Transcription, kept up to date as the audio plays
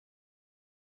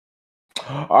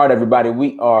All right, everybody,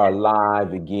 we are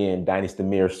live again. Dynasty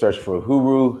Mirror Search for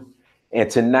Uhuru. And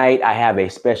tonight I have a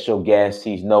special guest.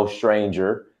 He's no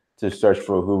stranger to Search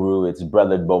for Uhuru. It's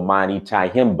Brother Bomani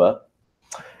Tyehimba.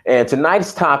 And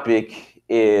tonight's topic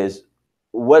is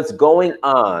what's going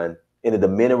on in the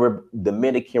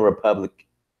Dominican Republic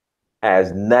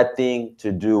has nothing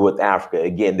to do with Africa.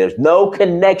 Again, there's no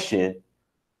connection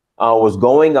on what's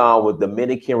going on with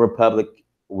Dominican Republic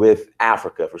with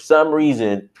Africa. For some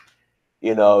reason,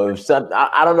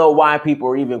 I don't know why people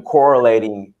are even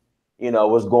correlating,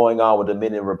 what's going on with the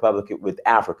Dominican Republic with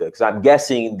Africa. Because I'm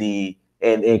guessing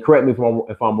and correct me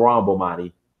if I'm wrong,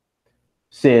 Bomani,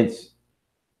 since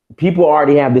people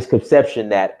already have this conception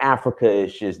that Africa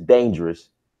is just dangerous.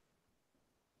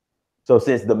 So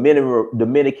since the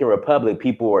Dominican Republic,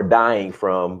 people are dying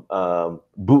from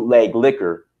bootleg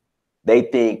liquor, they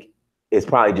think it's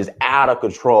probably just out of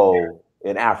control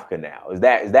in Africa now. Is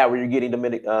that where you're getting the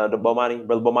Bomani,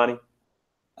 Brother Bomani?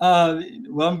 Uh,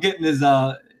 what I'm getting is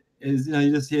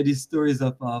you just hear these stories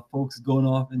of folks going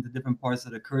off into different parts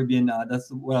of the Caribbean.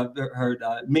 That's what I've heard,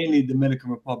 mainly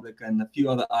Dominican Republic and a few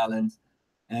other islands.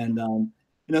 And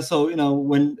so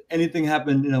when anything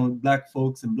happened, with black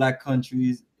folks and black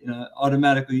countries,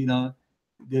 automatically,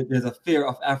 there's a fear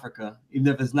of Africa, even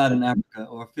if it's not in Africa,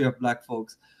 or a fear of black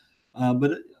folks.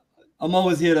 But I'm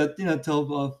always here to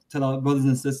tell our brothers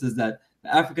and sisters that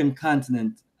the African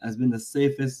continent has been the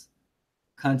safest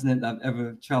continent I've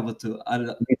ever traveled to out of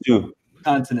the Me too.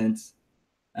 continents.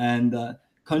 And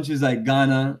countries like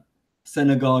Ghana,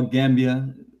 Senegal,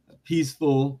 Gambia,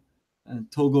 peaceful,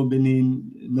 and Togo,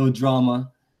 Benin, no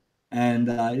drama. And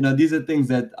these are things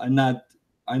that are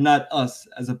not us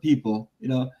as a people.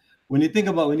 When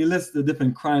you list the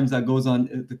different crimes that goes on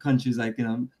in the countries, like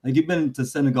you've been to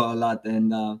Senegal a lot,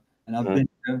 and I've Mhm. been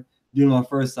there during my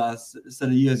first set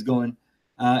of years going,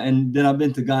 and then I've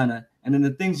been to Ghana, and then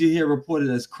the things you hear reported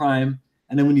as crime,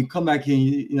 and then when you come back here,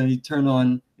 you turn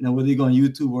on, whether you go on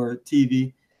YouTube or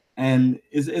TV, and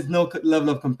it's no level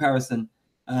of comparison.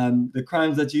 The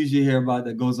crimes that you usually hear about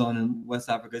that goes on in West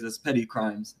Africa is just petty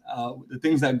crimes. The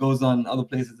things that goes on in other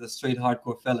places are straight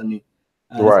hardcore felony.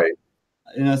 Uh, Right.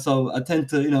 so I tend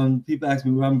to, when people ask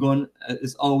me where I'm going,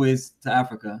 it's always to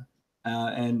Africa.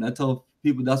 And I tell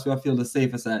people that's where I feel the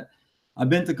safest at. I've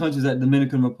been to countries like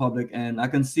Dominican Republic, and I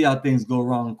can see how things go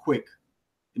wrong quick.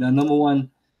 Number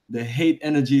one, the hate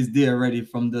energy is there already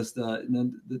from this,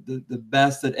 the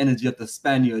bastard energy of the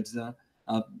Spaniards. Uh,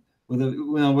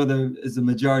 whether it's a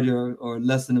majority or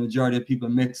less than a majority of people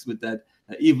mixed with that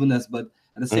evilness, but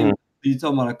at the same Mhm. time, you're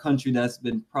talking about a country that's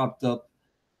been propped up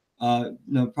by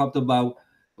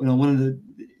one of the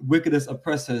wickedest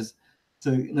oppressors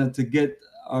to get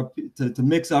to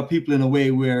mix our people in a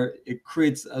way where it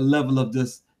creates a level of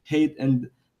this hate and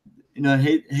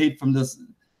hate from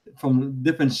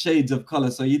different shades of color.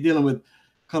 So you're dealing with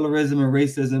colorism and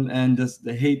racism and just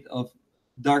the hate of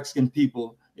dark skinned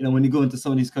people. When you go into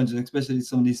some of these countries, especially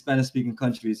some of these Spanish speaking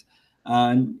countries,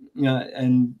 and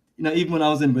even when I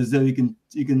was in Brazil, you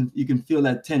can feel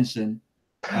that tension.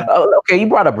 Oh, okay, you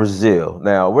brought up Brazil.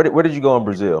 Now, where did you go in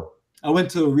Brazil? I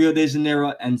went to Rio de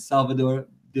Janeiro and Salvador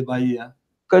de Bahia.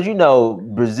 Because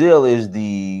Brazil is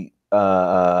the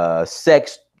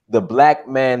black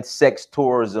man sex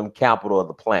tourism capital of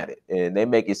the planet, and they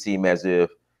make it seem as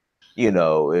if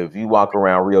if you walk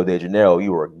around Rio de Janeiro,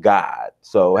 you are a god.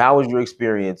 So, how was your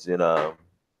experience in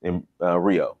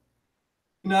Rio?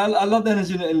 I love the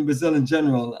energy in Brazil in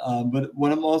general. But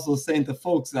what I'm also saying to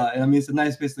folks, and I mean, it's a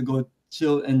nice place to go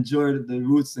chill, enjoy the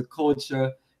roots, the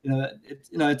culture.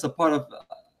 It's a part of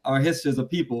our history as a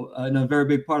people, and a very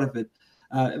big part of it.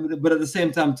 But at the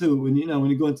same time, too, when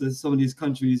you go into some of these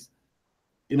countries,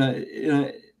 you know, you know,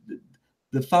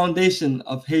 the foundation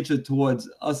of hatred towards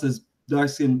us as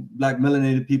dark-skinned, black,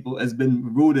 melanated people has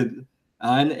been rooted,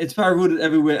 and it's probably rooted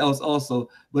everywhere else also.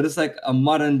 But it's like a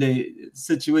modern day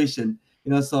situation,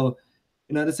 So,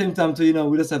 at the same time, too,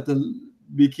 we just have to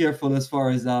be careful as far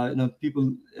as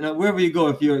people, wherever you go.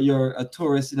 If you're a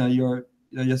tourist, you're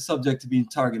subject to being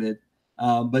targeted.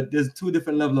 But there's two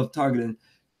different levels of targeting.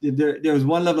 There's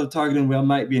one level of targeting where I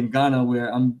might be in Ghana,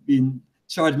 where I'm being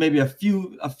charged maybe a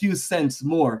few cents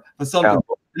more for Yeah, something.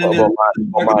 And then there's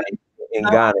Bomani in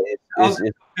Ghana, out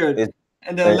it's,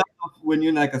 and then a it's level of when you're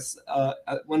in like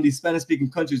one of these Spanish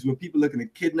speaking countries where people looking to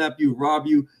kidnap you, rob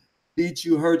you, beat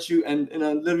you, hurt you, and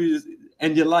literally just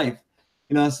end your life.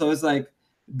 So it's like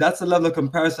that's a level of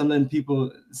comparison that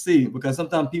people see, because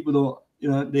sometimes people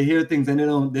don't, they hear things and they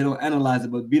don't analyze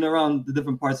it. But being around the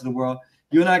different parts of the world,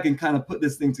 you and I can kind of put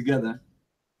this thing together.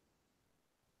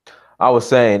 I was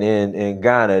saying in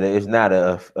Ghana, it's not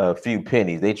a few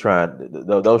pennies. They try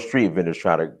those street vendors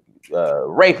try to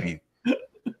rape you.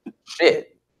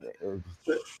 Shit.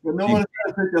 But no one's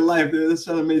trying to take your life. They're just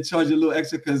trying to make charge you a little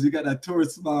extra because you got that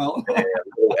tourist smile. A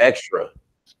little extra.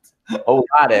 A whole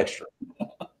lot extra.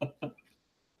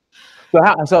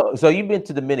 So you've been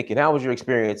to Dominican. How was your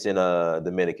experience in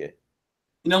Dominican?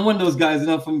 You know, I'm one of those guys, you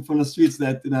know, from the streets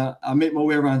that, you know, I make my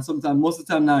way around sometimes, most of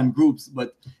the time now in groups,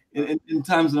 but in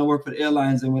times when I work for the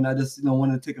airlines and when I just, you know,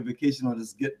 want to take a vacation or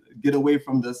just get away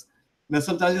from this, you know,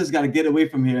 sometimes you just got to get away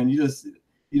from here and you just,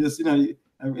 you know,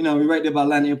 we're right there by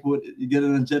Atlanta Airport, you get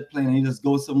on a jet plane and you just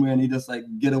go somewhere and you just like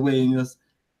get away and you just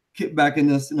kick back and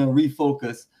just, you know,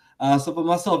 refocus. So for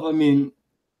myself, I mean,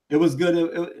 it was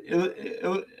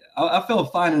good. I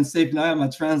felt fine and safe. You know, I have my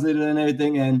translator and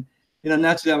everything, and you know,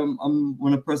 naturally, I'm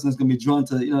one of the person that's gonna be drawn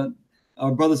to, you know,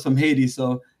 our brothers from Haiti.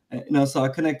 So you know, so I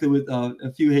connected with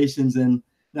a few Haitians, and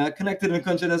you know, I connected in the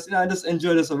country. That's, you know, I just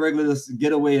enjoyed this a regular just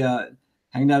getaway,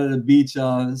 hanging out at the beach,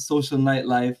 social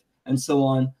nightlife, and so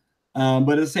on.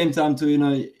 But at the same time, too, you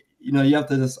know, you have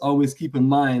to just always keep in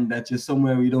mind that you're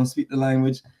somewhere where you don't speak the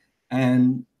language,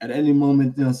 and at any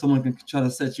moment, you know, someone can try to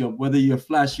set you up, whether you're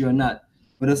flashy or not.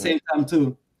 But at the same time,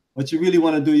 too, what you really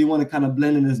want to do, you want to kind of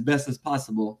blend in as best as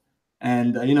possible.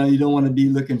 And, you know, you don't want to be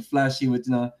looking flashy with,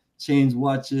 you know, chains,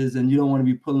 watches, and you don't want to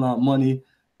be pulling out money.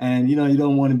 And, you know, you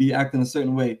don't want to be acting a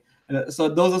certain way. So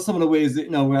those are some of the ways that, you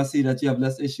know, where I see that you have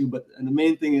less issue. But and the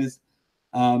main thing is,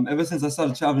 ever since I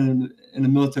started traveling in the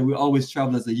military, we always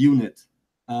travel as a unit,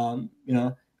 you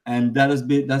know, and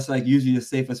that's like usually the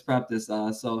safest practice.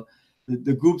 So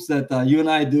the groups that you and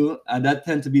I do, that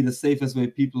tend to be the safest way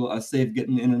people are safe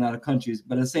getting in and out of countries.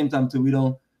 But at the same time, too, we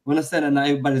understand that not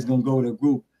everybody's going to go with a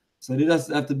group. So they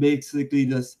just have to basically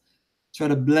just try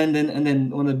to blend in. And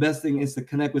then one of the best thing is to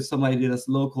connect with somebody that's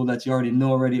local that you already know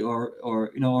already,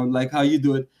 or you know, or like how you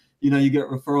do it, you know, you get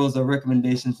referrals or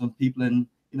recommendations from people, and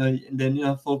you know, and then, you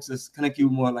know, folks just connect you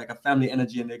more like a family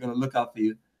energy, and they're going to look out for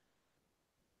you.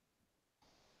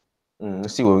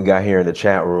 Let's see what we got here in the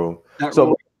chat room.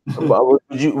 So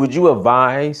would you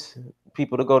advise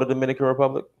people to go to Dominican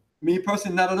Republic? Me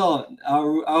personally, not at all.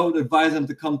 I would advise them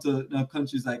to come to, you know,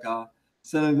 countries like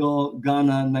Senegal,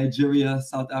 Ghana, Nigeria,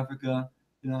 South Africa,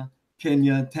 you know,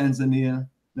 Kenya, Tanzania.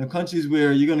 You know, countries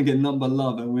where you're gonna get nothing but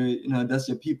love, and where, you know, that's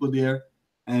your people there,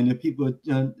 and your people,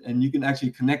 you know, and you can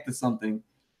actually connect to something.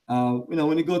 You know,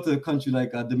 when you go to a country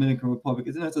like Dominican Republic,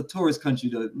 it's a tourist country.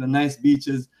 The nice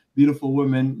beaches, beautiful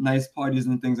women, nice parties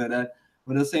and things like that.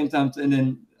 But at the same time, and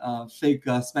then fake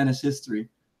Spanish history.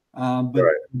 But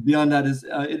beyond that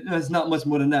it's not much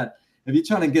more than that. If you're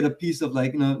trying to get a piece of,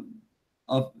 like, you know,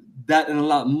 of that and a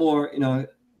lot more, you know,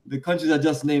 the countries I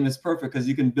just named is perfect because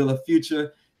you can build a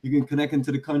future, you can connect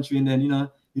into the country, and then, you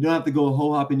know, you don't have to go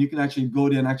whole hopping. You can actually go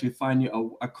there and actually find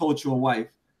you a cultural wife.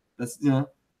 That's, you know,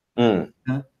 you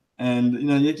know, and you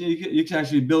know, you can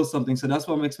actually build something. So that's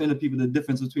why I'm explaining to people the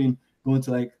difference between going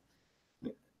to like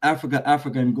Africa,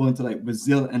 and going to like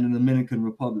Brazil and the Dominican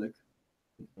Republic.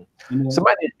 You know?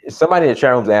 Somebody in the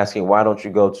chat room is asking, why don't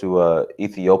you go to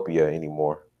Ethiopia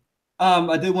anymore?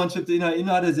 I did one trip to, you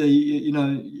know, it is you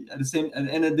know, at the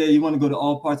end of the day, you want to go to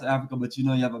all parts of Africa, but you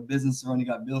know, you have a business to run, you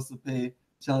got bills to pay,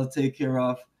 child to take care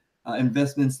of,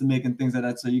 investments to make, and things like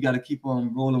that. So you got to keep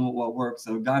on rolling with what works.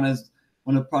 So Ghana's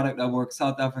one of the product that works.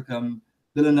 South Africa, I'm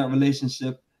building that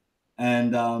relationship,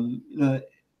 and you know,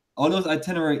 all those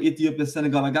itinerary, Ethiopia,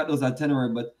 Senegal, I got those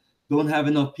itinerary, but don't have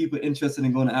enough people interested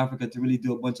in going to Africa to really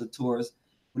do a bunch of tours.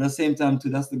 But at the same time, too,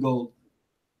 that's the goal.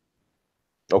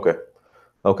 Okay.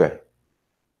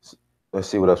 Let's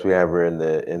see what else we have here in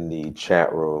the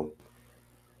chat room.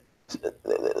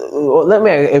 Let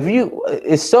me, if you,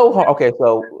 it's so hard. Okay,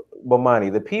 so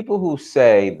Bomani, the people who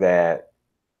say that,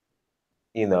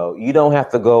 you know, you don't have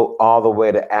to go all the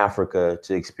way to Africa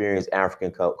to experience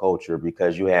African culture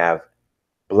because you have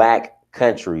Black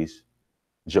countries,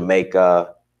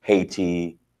 Jamaica,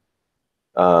 Haiti,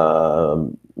 you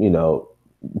know,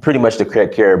 pretty much the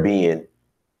Caribbean,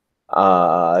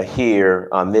 here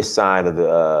on this side of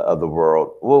the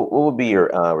world. What would be your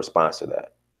response to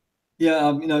that?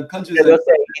 Yeah, you know, countries like,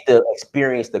 say you need to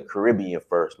experience the Caribbean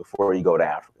first before you go to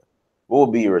Africa. What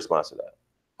would be your response to that?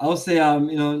 I would say,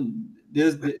 you know,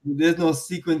 there's no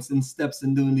sequence and steps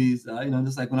in doing these. You know,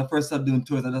 just like when I first started doing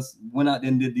tours, I just went out there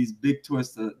and did these big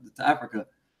tours to Africa.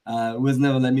 It was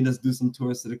never let me just do some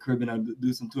tours to the Caribbean or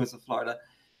do some tours to Florida.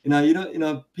 You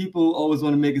know, people always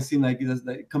want to make it seem like,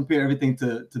 like compare everything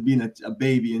to being a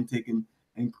baby and taking,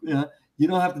 and you know, you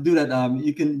don't have to do that.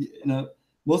 You can, you know,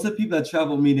 most of the people that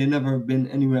travel with me, they've never been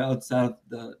anywhere outside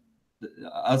of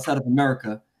outside of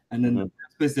America, and then the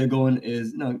place they're going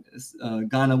is, you know,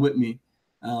 Ghana with me,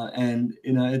 and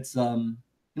you know, it's you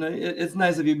know, it's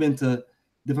nice if you've been to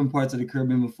different parts of the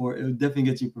Caribbean before, it would definitely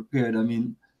get you prepared. I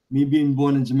mean, me being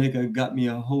born in Jamaica got me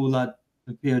a whole lot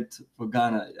prepared for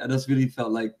Ghana. I just really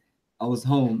felt like I was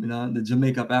home, the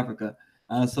Jamaica of Africa.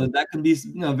 So that can be,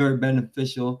 very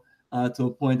beneficial to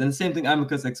a point. And the same thing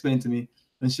Amicus explained to me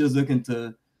when she was looking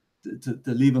to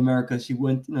leave America. She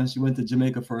went, she went to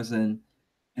Jamaica first, and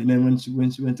then when she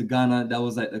went to Ghana, that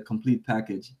was like a complete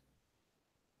package.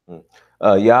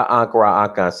 Ya Ankara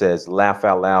Akan says, "Laugh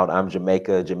out loud. I'm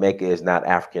Jamaica. Jamaica is not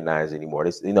Africanized anymore."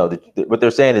 This, what they're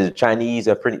saying is the Chinese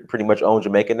have pretty much owned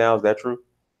Jamaica now. Is that true?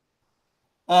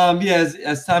 Yeah,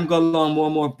 as time goes along, more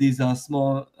and more of these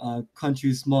small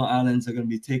countries, small islands are going to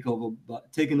be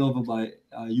taken over by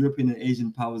European and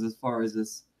Asian powers as far as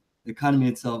this economy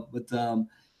itself. But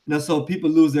so people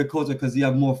lose their culture because you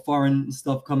have more foreign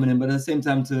stuff coming in. But at the same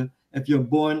time, if you're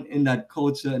born in that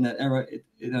culture in that era,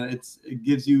 it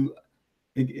gives you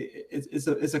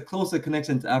it's a closer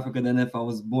connection to Africa than if I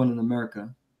was born in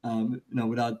America.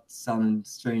 Without sounding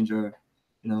strange or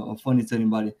or funny to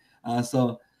anybody. A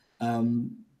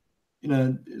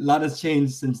lot has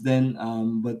changed since then.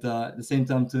 But at the same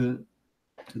time, the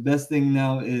best thing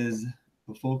now is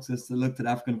for folks is to look to the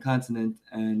African continent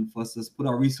and for us to put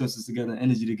our resources together,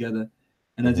 energy together.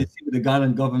 And as you see with the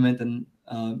Ghanaian government, and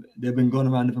they've been going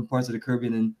around different parts of the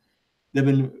Caribbean, and they've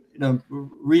been,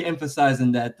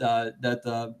 re-emphasizing that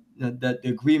the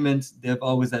agreements, they've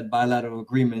always had bilateral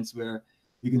agreements where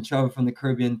you can travel from the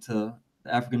Caribbean to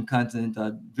the African continent,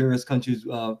 various countries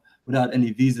without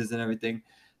any visas and everything.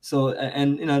 So,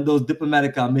 and those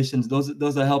diplomatic missions,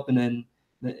 those are helping, and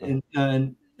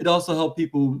it also helped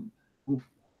people who,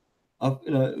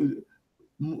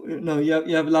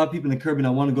 you have a lot of people in the Caribbean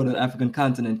that want to go to the African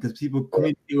continent because people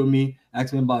communicate with me,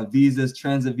 ask me about visas,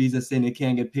 transit visas, saying they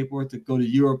can't get paperwork to go to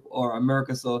Europe or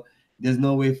America, so there's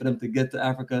no way for them to get to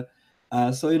Africa.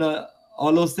 So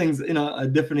all those things, are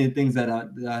definitely things that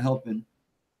are helping.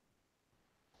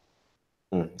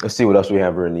 Let's see what else we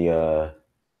have here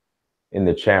in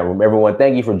the chat room. Everyone,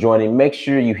 thank you for joining. Make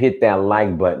sure you hit that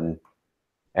like button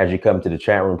as you come to the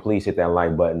chat room. Please hit that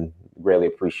like button. Really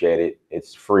appreciate it.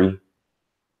 It's free.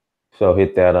 So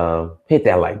hit that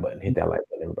like button. Hit that like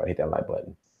button. Everybody hit that like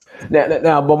button.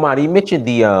 Now, Bomani, you mentioned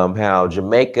the how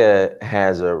Jamaica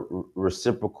has a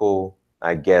reciprocal,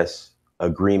 I guess,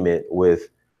 agreement with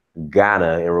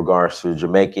Ghana in regards to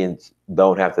Jamaicans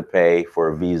don't have to pay for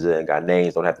a visa and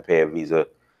Ghanaians don't have to pay a visa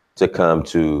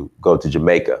to go to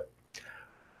Jamaica.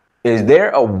 Is there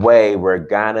a way where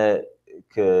Ghana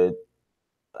could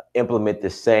implement the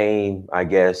same, I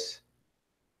guess,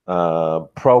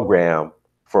 program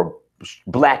for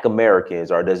Black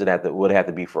Americans, or would it have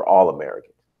to be for all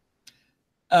Americans?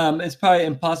 It's probably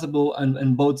impossible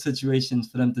in both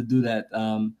situations for them to do that.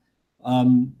 And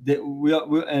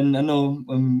I know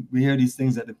when we hear these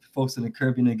things that the folks in the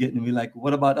Caribbean are getting, we're like,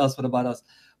 what about us? What about us?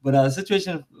 But the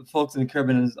situation for folks in the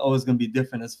Caribbean is always going to be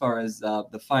different as far as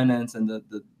the finance and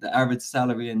the average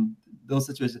salary and those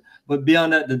situations. But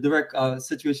beyond that, the direct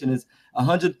situation is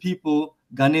 100 people,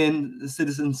 Ghanaian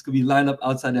citizens, could be lined up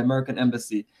outside the American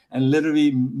embassy, and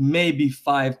literally maybe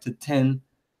 5 to 10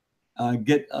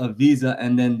 get a visa,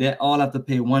 and then they all have to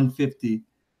pay $150.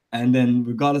 And then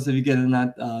regardless if you get it or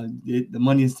not, the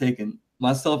money is taken.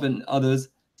 Myself and others.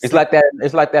 It's like that.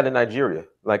 It's like that in Nigeria.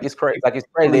 Like it's crazy. Like it's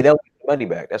crazy. They don't get the money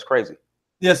back. That's crazy.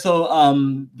 Yeah. So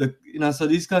so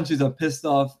these countries are pissed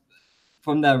off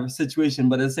from that situation,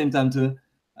 but at the same time, too,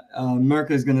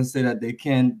 America is going to say that they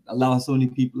can't allow so many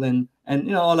people in,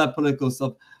 and all that political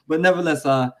stuff. But nevertheless,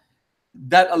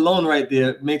 that alone right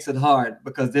there makes it hard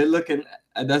because they're looking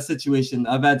at that situation.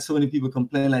 I've had so many people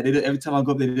complain like every time I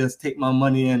go up, they just take my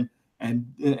money and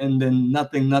then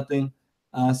nothing.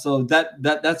 So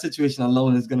that situation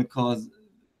alone is going to cause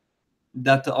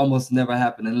that to almost never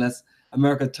happen unless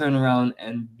America turn around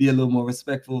and be a little more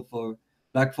respectful for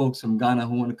Black folks from Ghana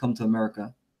who want to come to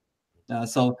America.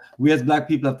 So we as Black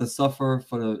people have to suffer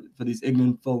for these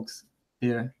ignorant folks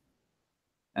here.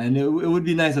 And it would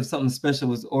be nice if something special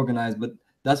was organized, but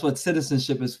that's what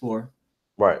citizenship is for.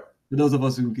 Right. For those of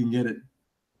us who can get it.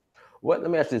 Let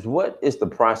me ask this. What is the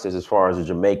process as far as a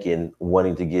Jamaican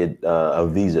wanting to get a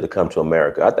visa to come to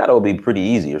America? I thought it would be pretty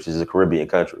easy if this is a Caribbean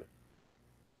country.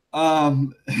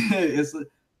 It's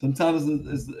sometimes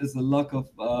it's the luck of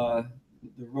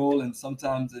the role, and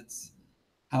sometimes it's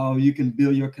how you can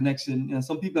build your connection.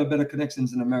 Some people have better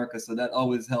connections in America, so that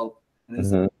always helps. And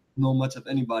it's know much of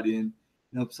anybody, and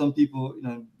some people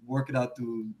work it out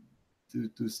through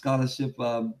scholarship,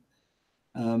 work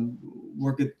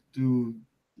it through.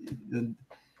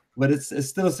 But it's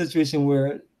still a situation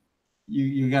where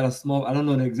you got a small, I don't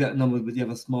know the exact numbers, but you have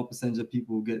a small percentage of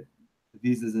people who get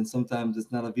visas, and sometimes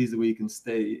it's not a visa where you can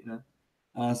stay.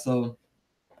 So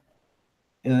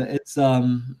it's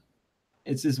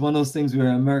just one of those things where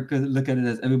America look at it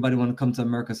as everybody want to come to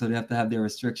America, so they have to have their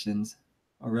restrictions,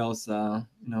 or else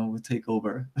we'll take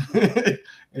over.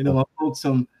 My folks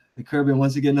from the Caribbean,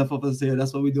 once you get enough of us here,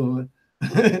 that's what we're doing.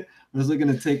 We're just looking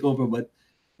to take over, but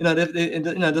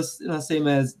that's same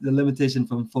as the limitation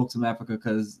from folks from Africa,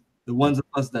 because the ones of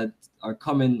us that are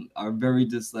coming are very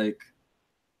just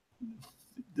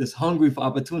hungry for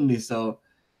opportunity. So,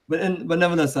 but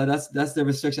nevertheless, that's the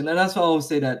restriction, and that's why I always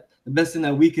say that the best thing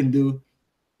that we can do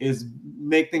is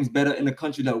make things better in the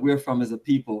country that we're from as a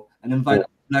people, and invite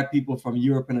Black people from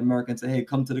Europe and America and say, hey,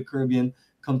 come to the Caribbean,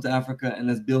 come to Africa, and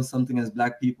let's build something as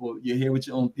Black people. You're here with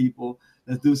your own people.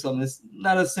 Let's do something. It's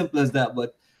not as simple as that,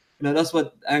 but that's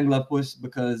what Angla pushed,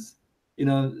 because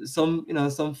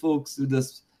some folks who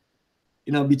just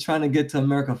be trying to get to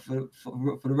America for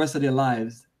the rest of their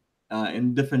lives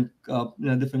in different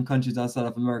different countries outside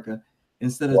of America,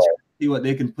 instead of trying to see what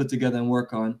they can put together and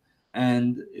work on.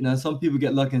 And some people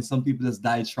get lucky and some people just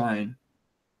die trying.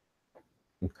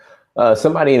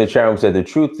 Somebody in the chat room said the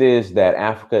truth is that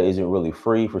Africa isn't really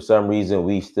free. For some reason,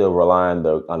 we still rely on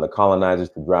the colonizers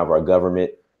to drive our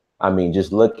government. I mean,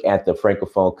 just look at the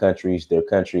Francophone countries. Their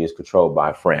country is controlled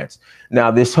by France. Now,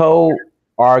 this whole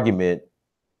argument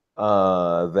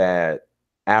that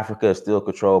Africa is still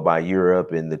controlled by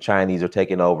Europe and the Chinese are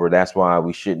taking over, that's why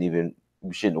we shouldn't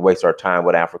waste our time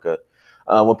with Africa.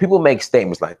 When people make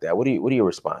statements like that, what are your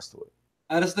response to it?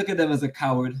 I just look at them as a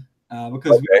coward,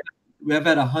 because we have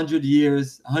had 100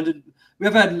 years, we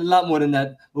have had a lot more than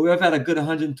that, but we have had a good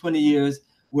 120 years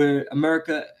where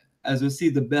America, as we see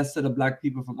the best set of Black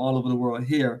people from all over the world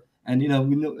here, and we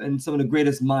know, and some of the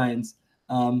greatest minds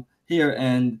here,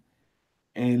 and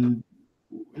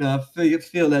I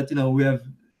feel that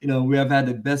we have had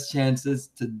the best chances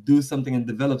to do something and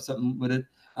develop something with it.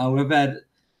 We've had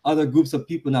other groups of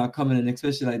people now coming in,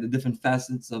 especially like the different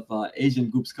facets of Asian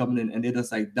groups coming in, and they're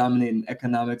just like dominating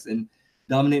economics and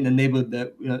dominating the neighborhood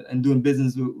that and doing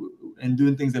business and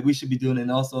doing things that we should be doing,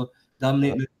 and also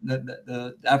dominating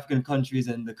the African countries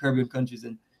and the Caribbean countries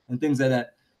and things like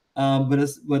that. But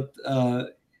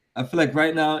I feel like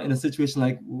right now in a situation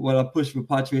like what I push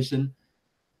repatriation,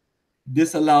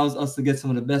 this allows us to get some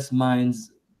of the best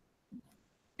minds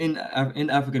in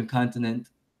African continent,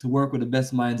 to work with the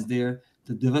best minds there,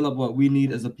 to develop what we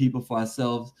need as a people for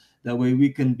ourselves. That way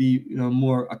we can be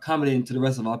more accommodating to the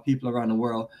rest of our people around the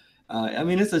world. I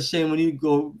mean, it's a shame when you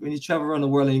travel around the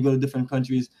world and you go to different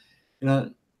countries,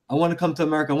 I want to come to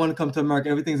America. I want to come to America.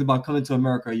 Everything's about coming to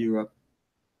America or Europe.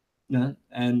 And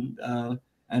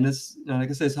it's like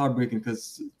I said, it's heartbreaking,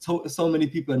 because so many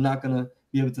people are not gonna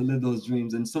be able to live those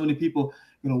dreams, and so many people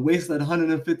waste that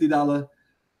 $150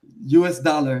 US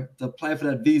dollar to apply for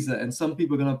that visa, and some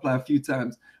people are gonna apply a few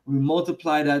times. We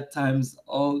multiply that times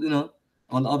all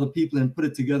on other people and put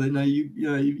it together.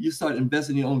 You start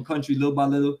investing in your own country little by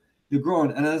little. You're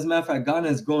growing, and as a matter of fact, Ghana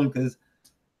is growing, because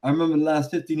I remember the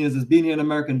last 15 years as being here in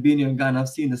America and being here in Ghana, I've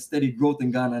seen the steady growth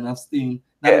in Ghana, and I've seen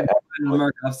in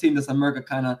America, I've seen this America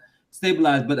kind of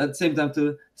stabilize, but at the same time,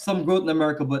 to some growth in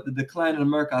America, but the decline in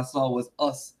America I saw was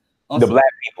us the Black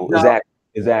people. Now,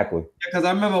 exactly. Because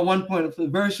I remember at one point, for a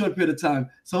very short period of time,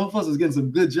 some of us was getting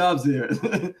some good jobs here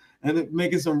and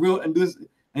making some real and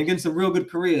getting some real good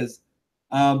careers.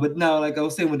 But now, like I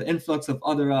was saying, with the influx of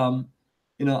other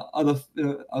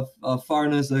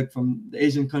foreigners, like from the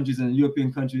Asian countries and the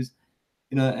European countries,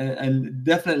 and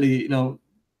definitely,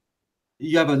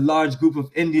 you have a large group of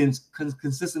Indians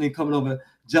consistently coming over.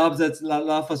 Jobs that a lot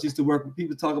of us used to work with.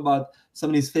 People talk about some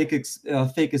of these fake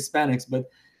Hispanics, but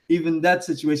even that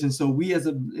situation. So we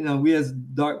as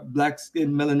dark, black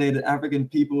skinned, melanated African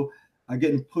people are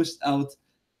getting pushed out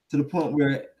to the point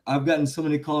where I've gotten so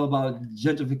many calls about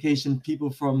gentrification.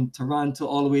 People from Toronto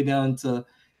all the way down to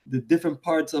the different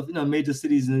parts of major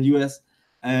cities in the U.S.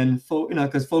 and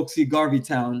because folks see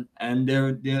Garveytown and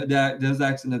there's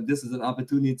actually that this is an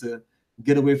opportunity to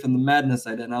get away from the madness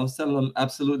like that. And I was telling them,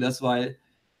 absolutely, that's why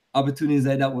opportunities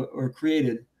like that were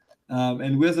created.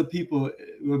 And we as a people,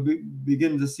 we're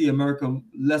beginning to see America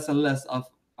less and less of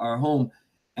our home.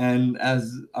 And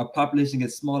as our population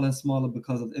gets smaller and smaller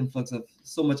because of the influx of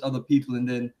so much other people, and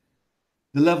then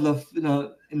the level of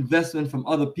investment from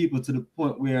other people, to the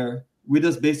point where we're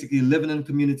just basically living in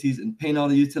communities and paying all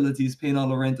the utilities, paying all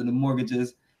the rent and the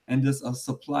mortgages, and just a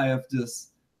supply of just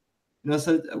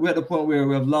so we're at the point where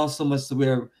we have lost so much, so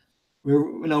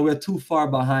we're too far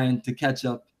behind to catch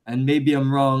up. And maybe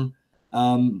I'm wrong.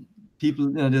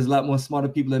 People, there's a lot more smarter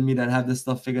people than me that have this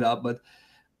stuff figured out. But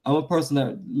I'm a person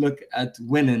that look at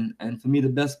winning, and for me, the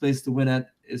best place to win at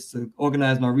is to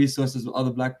organize my resources with other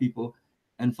Black people,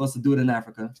 and for us to do it in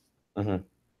Africa. Hmm.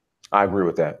 I agree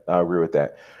with that. I agree with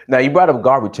that. Now you brought up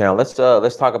Garvey Town. Let's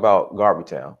talk about Garvey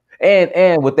Town.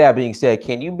 And with that being said,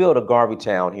 can you build a Garvey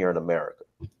Town here in America?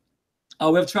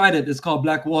 Oh, we've tried it. It's called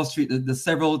Black Wall Street. There's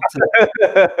several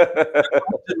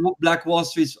Black Wall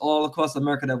Streets all across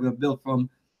America that we've built from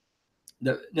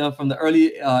from the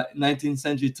early 19th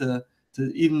century to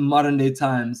even modern day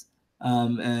times,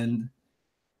 and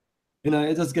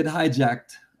it just get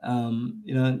hijacked.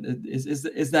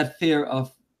 It's that fear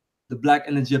of the black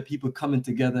energy of people coming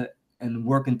together and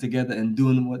working together and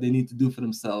doing what they need to do for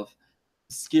themselves.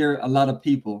 Scare a lot of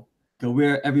people because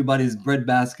we're everybody's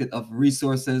breadbasket of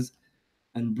resources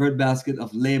and breadbasket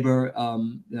of labor.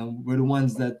 We're the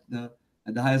ones that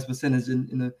at the highest percentage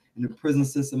in the prison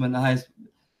system and the highest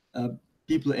uh,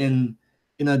 people in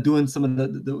doing some of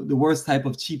the worst type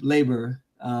of cheap labor.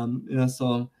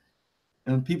 So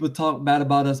and people talk bad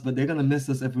about us, but they're gonna miss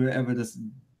us if we ever just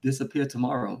disappear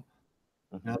tomorrow.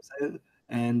 You know what I'm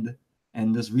saying?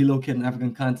 And just relocate an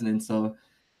African continent. So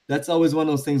that's always one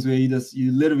of those things where you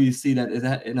literally see that it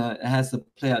has to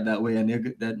play out that way, and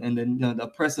and then the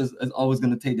oppressor is always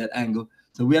going to take that angle.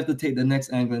 So we have to take the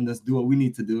next angle and just do what we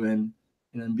need to do, and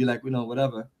be like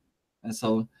whatever. And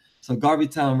so Garvey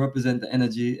Town represent the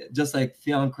energy, just like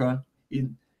Fiancra,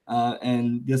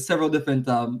 and there's several different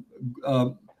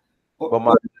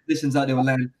organizations out there with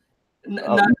land.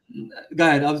 Not, go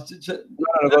ahead. I was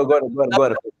Go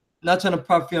ahead. not trying to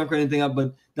prop Fiancra or anything up,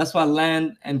 but that's why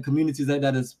land and communities like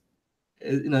that is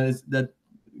that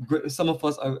some of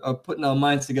us are putting our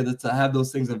minds together to have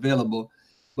those things available.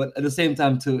 But at the same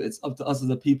time too, it's up to us as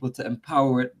a people to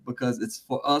empower it, because it's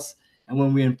for us. And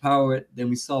when we empower it, then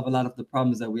we solve a lot of the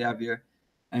problems that we have here.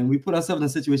 And we put ourselves in a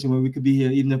situation where we could be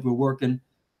here even if we're working.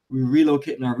 We're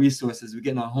relocating our resources, we're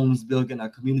getting our homes built, getting our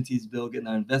communities built, getting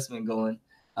our investment going.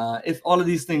 If all of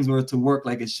these things were to work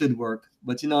like it should work,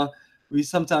 but we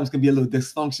sometimes can be a little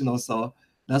dysfunctional. So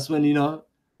that's when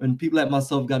people like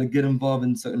myself got to get involved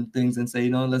in certain things and say,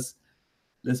 let's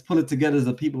pull it together as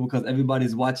a people, because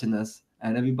everybody's watching us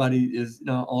and everybody is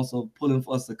also pulling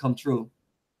for us to come true.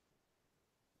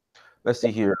 Let's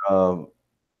see here.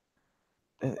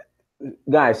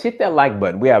 Guys, hit that like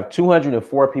button. We have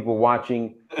 204 people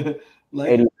watching.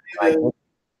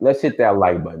 Let's hit that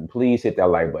like button. Please hit that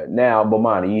like button. Now,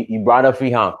 Bomani, you brought up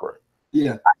Fiancra.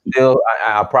 Yeah.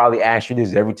 I'll probably ask you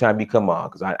this every time you come on,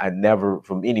 because I never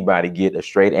from anybody get a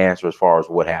straight answer as far as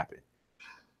what happened.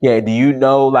 Yeah, do you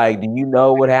know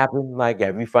what happened? Like,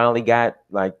 have you finally got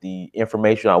like the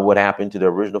information on what happened to the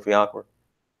original Fiancra?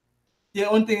 Yeah,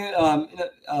 one thing,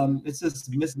 it's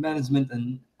just mismanagement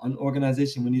and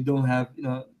unorganization when you don't have,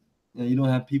 you don't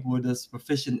have people with us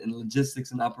proficient in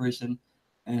logistics and operation,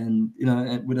 and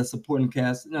and with a supporting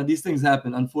cast. These things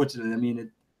happen, unfortunately. I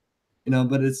mean,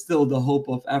 but it's still the hope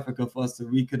of Africa for us to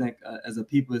reconnect as a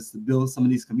people, is to build some of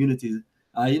these communities.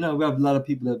 We have a lot of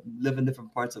people that live in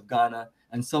different parts of Ghana,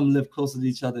 and some live closer to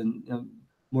each other and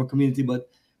more community. But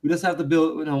we just have to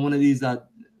build, one of these,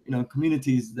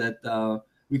 communities that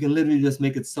we can literally just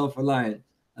make it self-reliant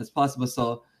as possible.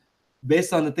 So,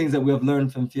 based on the things that we have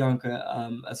learned from Fiancra,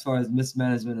 as far as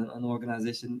mismanagement and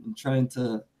unorganization, and trying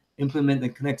to implement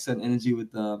and connect certain energy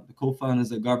with the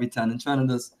co-founders of Garvey Town, and trying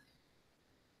to just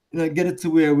get it to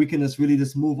where we can just really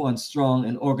just move on strong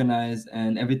and organized,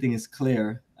 and everything is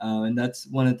clear. And that's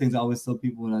one of the things I always tell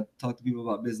people when I talk to people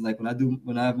about business. Like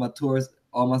when I have my tours,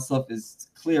 all my stuff is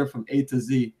clear from A to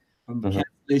Z, from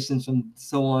cancellations, from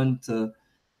so on to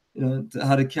to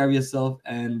how to carry yourself.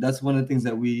 And that's one of the things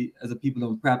that we as a people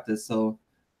don't practice. So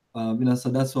so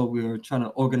that's what we were trying to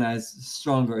organize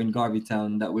stronger in Garvey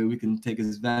Town. That way we can take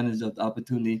advantage of the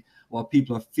opportunity while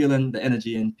people are feeling the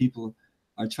energy and people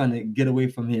are trying to get away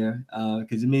from here.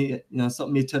 Because it may,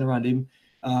 something may turn around.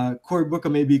 Cory Booker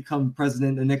may become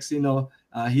president, and next thing you know,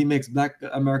 he makes Black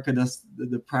America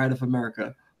the pride of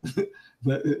America.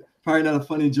 But probably not a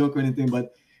funny joke or anything.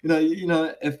 But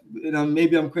if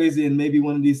maybe I'm crazy, and maybe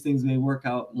one of these things may work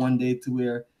out one day to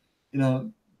where,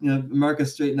 America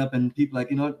straighten up, and people like,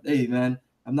 hey man,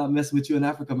 I'm not messing with you in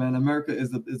Africa, man. America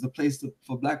is a place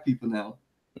for Black people now.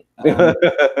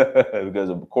 Because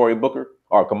of Cory Booker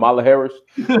or Kamala Harris.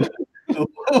 You know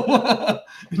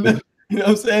what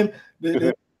I'm saying?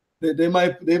 They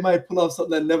might pull off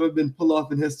something that never been pulled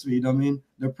off in history. You know what I mean?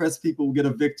 The oppressed people will get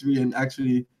a victory and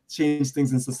actually change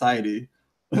things in society.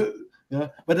 Yeah,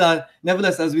 but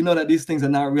nevertheless, as we know that these things are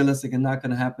not realistic and not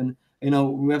going to happen,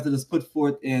 we have to just put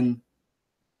forth in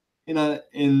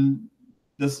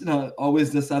just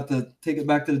always just have to take it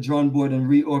back to the drawing board and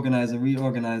reorganize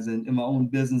in my own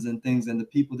business and things, and the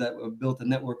people that have built a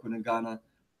network within Ghana,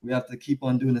 we have to keep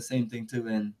on doing the same thing too,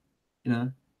 and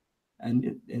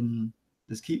and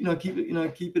just keep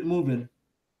it moving.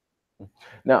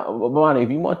 Now, Bomani,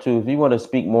 if you want to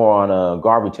speak more on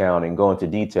Garveytown and go into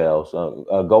details,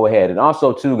 go ahead. And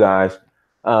also, too, guys,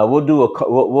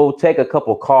 we'll take a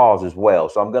couple calls as well.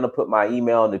 So I'm going to put my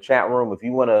email in the chat room. If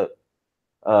you want to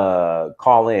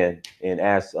call in and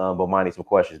ask Bomani some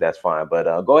questions, that's fine.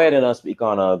 But go ahead and speak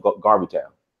on Garveytown.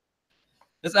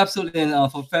 That's absolutely,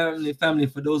 and for family,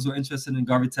 for those who are interested in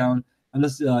Garveytown, I'm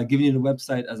just giving you the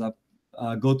website as I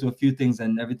go through a few things,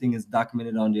 and everything is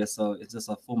documented on there, so it's just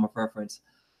a form of reference.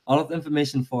 All of the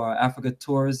information for Africa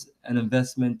tours and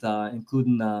investment,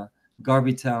 including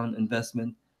Garveytown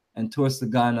investment and tours to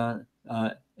Ghana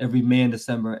every May and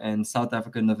December, and South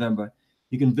Africa in November.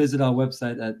 You can visit our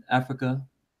website at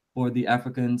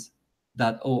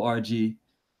africafortheafricans.org.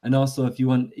 And also, if you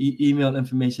want email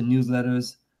information,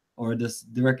 newsletters, or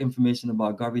just direct information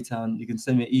about Garveytown, you can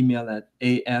send me an email at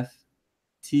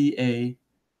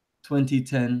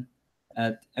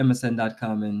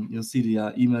afta2010@msn.com, and you'll see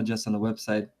the email address on the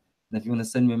website. And if you want to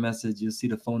send me a message, you'll see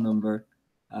the phone number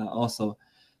also.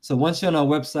 So once you're on our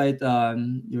website,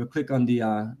 you'll click on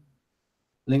the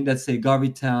link that say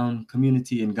Garveytown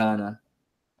Community in Ghana.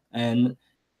 And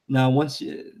now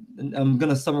I'm going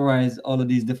to summarize all of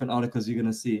these different articles you're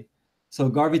going to see. So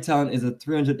Garveytown is a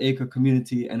 300-acre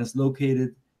community, and it's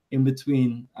located in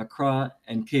between Accra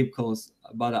and Cape Coast,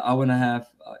 about an hour and a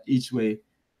half each way.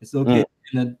 It's located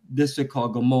in a district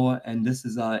called Gomoa, and this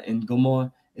is in Gomoa,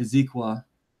 Ezekwa.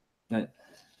 Right.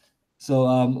 So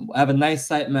I have a nice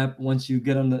site map once you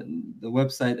get on the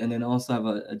website, and then also have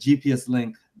a GPS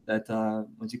link that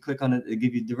once you click on it, it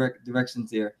gives you direct directions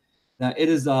there. Now it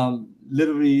is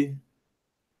literally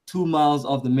 2 miles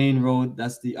off the main road.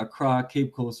 That's the Accra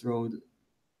Cape Coast Road,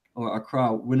 or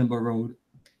Accra Winneba Road,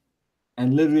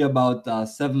 and literally about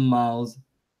 7 miles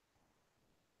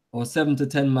or 7 to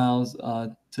 10 miles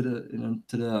to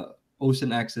the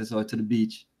ocean access or to the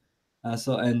beach.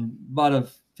 So and about a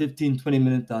 15-20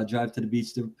 minute drive to the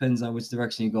beach, depends on which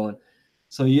direction you're going.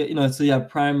 So so you have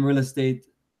prime real estate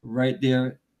right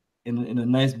there in a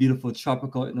nice, beautiful in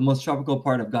the most tropical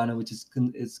part of Ghana, which is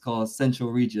it's called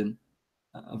Central Region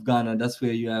of Ghana. That's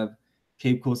where you have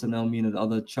Cape Coast and Elmina, the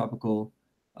other tropical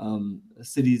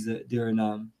cities there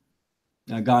in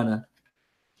Ghana.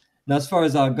 Now, as far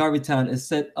as Garveytown is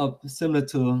set up similar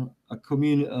to a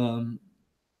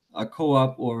a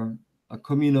co-op or a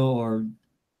communal, or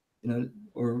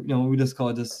we just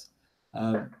call this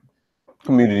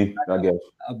Community, I guess.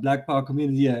 A Black Power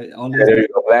community. Yeah, there you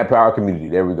go. Black Power community.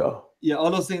 There we go. Yeah,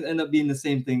 all those things end up being the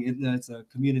same thing. It's a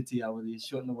community. I would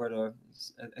shorten the word or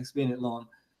explain it long.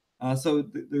 So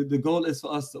the goal is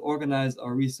for us to organize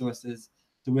our resources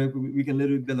to where we can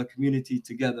literally build a community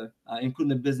together,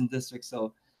 including the business district.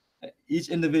 So each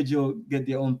individual get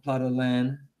their own plot of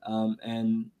land,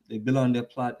 and they build on their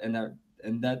plot, and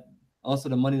that also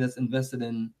the money that's invested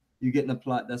in you getting a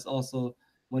plot, that's also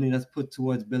money that's put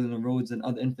towards building the roads and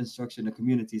other infrastructure in the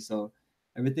community. So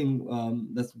everything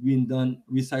that's being done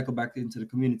recycle back into the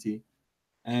community,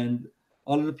 and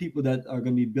all of the people that are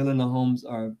going to be building the homes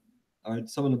are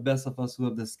some of the best of us who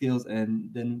have the skills,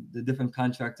 and then the different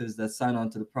contractors that sign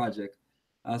on to the project.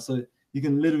 So you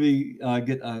can literally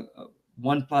get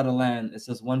one plot of land. It's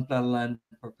just one plot of land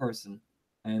per person,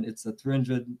 and it's a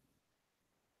 300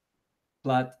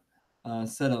 plot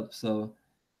setup. So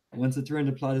once the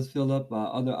 300 plot is filled up,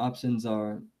 other options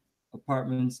are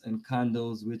apartments and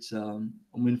condos, which I'm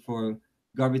in for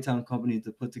Garveytown company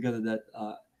to put together that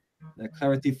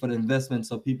clarity for the investment,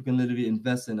 so people can literally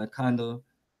invest in a condo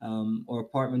or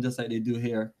apartment just like they do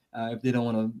here, if they don't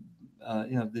want to,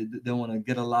 they don't want to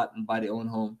get a lot and buy their own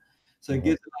home. So it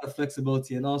gives a lot of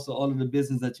flexibility, and also all of the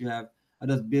business that you have are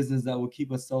just business that will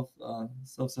keep us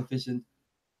self-sufficient,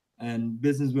 and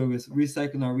business where we're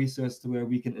recycling our resources to where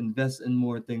we can invest in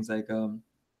more things like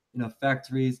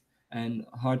factories and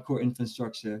hardcore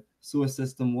infrastructure, sewer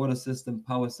system, water system,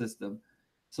 power system.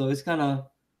 So it's kind of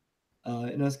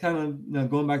it's kind of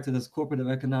going back to this corporate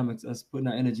economics, us putting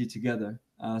our energy together.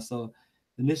 So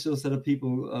the initial set of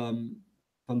people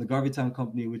from the Garveytown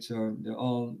company, they're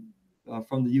all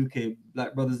from the UK,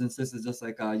 Black brothers and sisters, just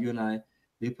like you and I,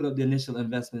 they put up the initial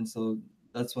investment. So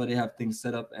that's why they have things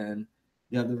set up, and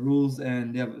they have the rules,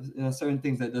 and they have certain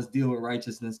things that just deal with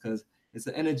righteousness, because it's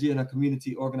an energy and a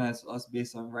community organized for us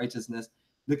based on righteousness,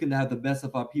 looking to have the best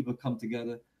of our people come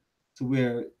together to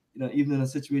where, even in a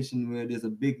situation where there's a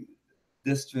big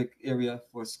district area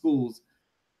for schools,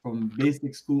 from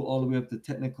basic school all the way up to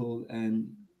technical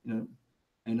and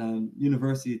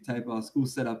university type of school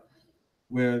setup,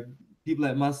 where people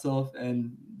like myself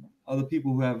and other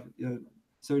people who have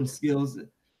certain skills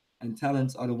and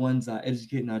talents are the ones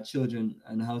educating our children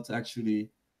and how to actually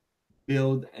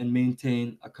build and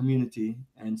maintain a community,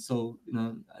 and so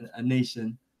a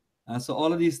nation. So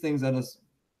all of these things are just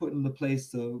put into place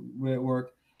to where it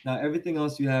work. Now everything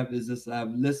else you have is just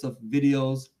lists of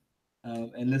videos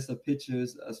and lists of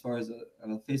pictures as far as a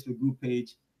Facebook group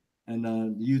page and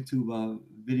the YouTube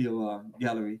video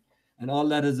gallery. And all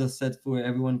that is a set for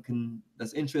everyone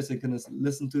that's interested can just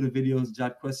listen to the videos,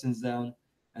 jot questions down,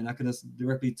 and I can just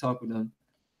directly talk with them.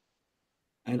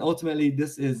 And ultimately,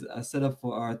 this is a setup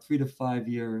for our 3 to 5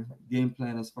 year game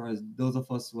plan as far as those of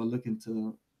us who are looking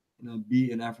to,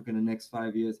 be in Africa in the next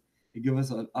 5 years. It gives us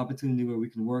an opportunity where we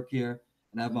can work here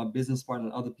and have my business partner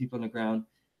and other people on the ground.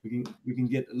 We can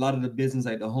get a lot of the business,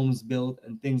 like the homes built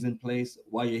and things in place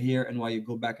while you're here and while you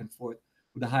go back and forth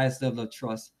with the highest level of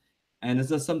trust. And it's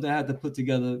just something I had to put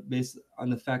together based on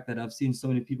the fact that I've seen so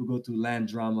many people go through land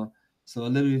drama. So I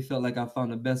literally felt like I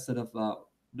found the best set of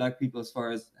Black people as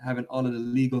far as having all of the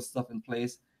legal stuff in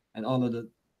place and all of the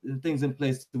things in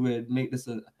place to where make this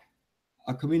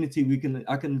a community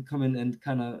I can come in and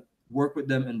kind of work with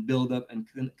them and build up and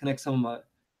connect some of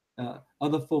my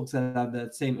other folks that have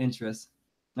that same interest.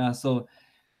 So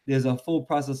there's a full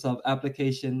process of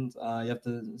applications. You have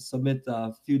to submit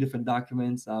a few different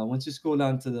documents. Once you scroll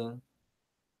down to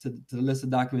the list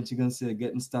of documents, you're gonna see a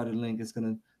getting started link. It's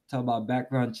gonna talk about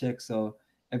background checks. So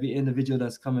every individual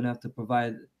that's coming have to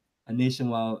provide a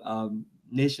nationwide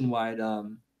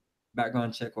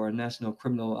background check or a national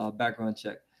criminal background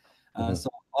check. So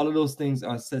all of those things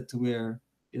are set to where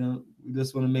we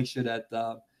just want to make sure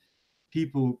that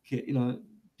people can,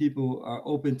 people are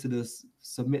open to this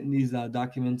submitting these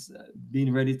documents,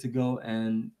 being ready to go,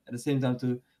 and at the same time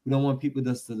too, we don't want people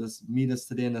just to just meet us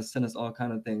today and just send us all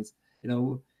kind of things.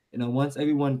 Once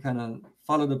everyone kind of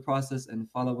follow the process and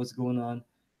follow what's going on,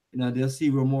 they'll see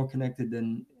we're more connected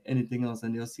than anything else,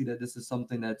 and they'll see that this is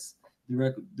something that's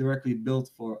directly built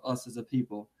for us as a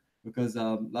people. Because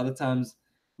a lot of times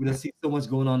we just see so much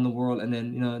going on in the world, and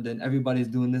then everybody's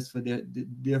doing this for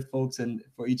their folks and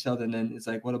for each other, and then it's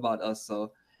like, what about us?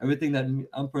 So everything that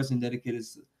I'm personally dedicated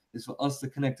is for us to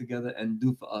connect together and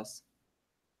do for us.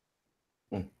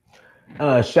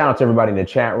 Shout out to everybody in the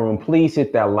chat room. Please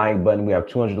hit that like button. We have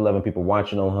 211 people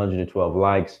watching on 112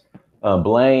 likes.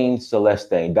 Blaine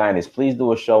Celeste Dynast, please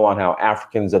do a show on how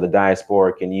Africans of the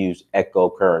diaspora can use Echo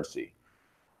currency.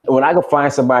 When I could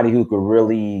find somebody who could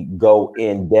really go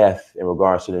in depth in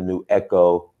regards to the new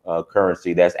Echo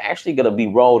currency that's actually going to be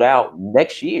rolled out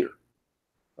next year.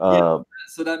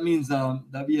 So that means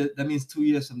that means 2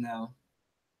 years from now.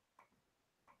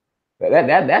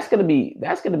 That's gonna be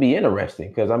interesting,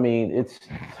 because I mean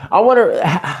I wonder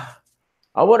how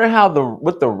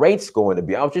what the rate's going to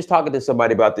be. I was just talking to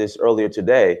somebody about this earlier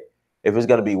today. If it's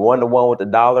going to be 1-to-1 with the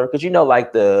dollar, because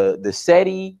like the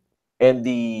Cedi and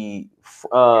the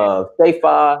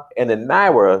SEFA and the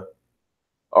Naira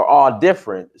are all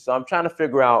different. So I'm trying to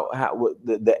figure out how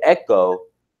the Echo,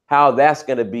 how that's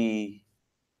going to be.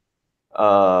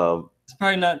 It's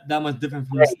probably not that much different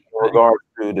from in regards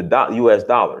to the U.S.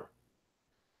 dollar.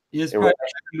 It's probably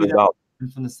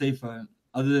different from the SEFA,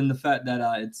 other than the fact that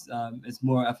it's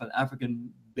more of an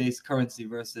African-based currency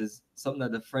versus something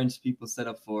that the French people set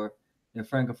up for their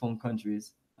francophone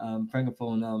countries,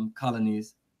 francophone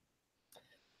colonies.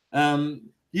 I'm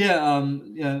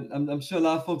sure a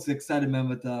lot of folks are excited, man,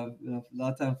 but a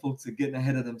lot of times folks are getting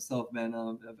ahead of themselves, man.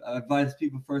 I advise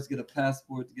people first get a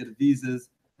passport, to get a visas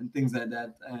and things like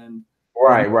that. And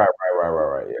right. Yeah.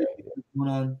 Going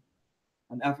on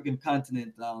African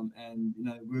continent, and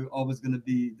we're always going to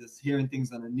be just hearing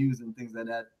things on the news and things like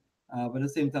that. But at the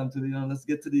same time, too, let's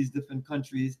get to these different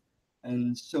countries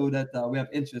and show that we have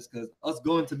interest, because us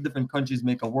going to different countries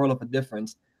make a world of a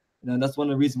difference. That's one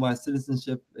of the reasons why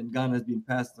citizenship in Ghana is being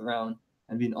passed around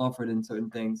and being offered in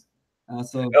certain things.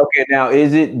 Okay, now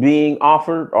is it being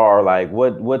offered, or like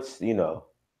what's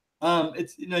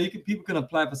it's people can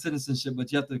apply for citizenship,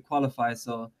 but you have to qualify.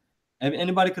 So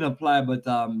anybody can apply, but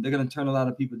they're gonna turn a lot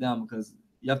of people down because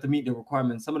you have to meet the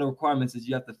requirements. Some of the requirements is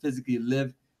you have to physically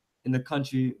live in the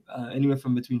country anywhere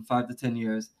from between 5 to 10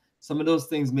 years. Some of those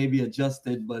things may be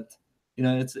adjusted, but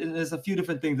there's a few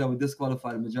different things that would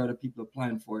disqualify the majority of people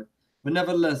applying for it. But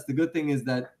nevertheless, the good thing is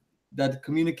that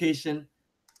communication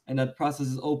and that process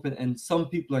is open, and some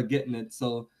people are getting it.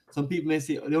 So some people may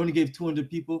say, oh, they only gave 200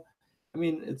 people. I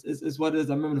mean, it's what it is.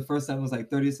 I remember the first time it was like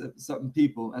 30 something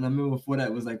people, and I remember before that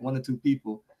it was like 1 or 2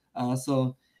 people.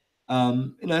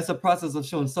 It's a process of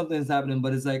showing something is happening,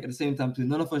 but it's like at the same time too,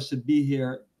 none of us should be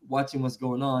here watching what's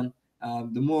going on.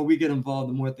 The more we get involved,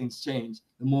 the more things change.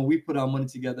 The more we put our money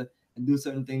together and do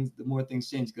certain things, the more things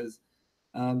change. Because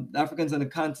the Africans on the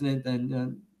continent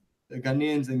and the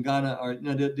Ghanaians in Ghana are,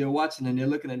 they're watching and they're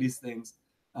looking at these things.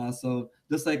 So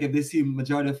just like if they see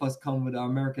majority of us come with our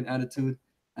American attitude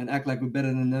and act like we're better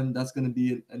than them, that's going to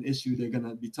be an issue they're going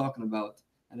to be talking about.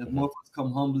 And if more of us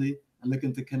come humbly and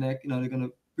looking to connect, they're going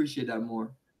to appreciate that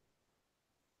more.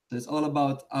 So it's all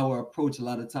about our approach a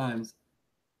lot of times.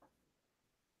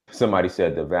 Somebody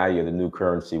said the value of the new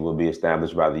currency will be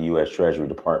established by the U.S. Treasury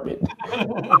Department.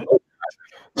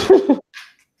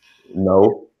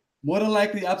 No. More than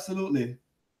likely, absolutely.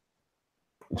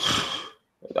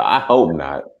 I hope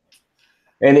not.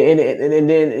 And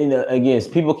then again,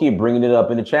 people keep bringing it up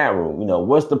in the chat room.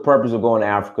 What's the purpose of going to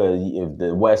Africa if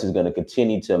the West is going to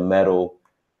continue to meddle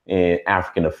in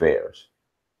African affairs?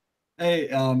 Hey,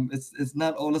 it's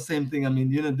not all the same thing. I mean,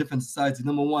 you're in a different society.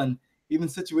 Number one, even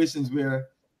situations where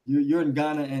you're in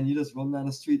Ghana and you just roll down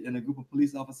the street and a group of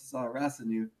police officers are harassing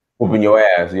you, whooping your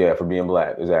ass, yeah, for being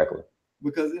black, exactly.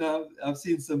 Because I've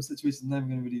seen some situations. I'm not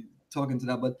going to really talk into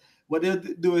that, but what they'll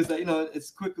do is that it's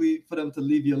quickly for them to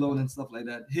leave you alone and stuff like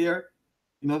that. Here,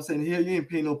 what I'm saying, here you ain't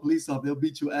paying no police off. They'll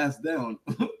beat your ass down.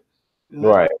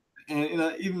 Right.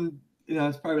 And even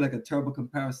it's probably like a terrible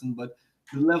comparison, but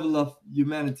the level of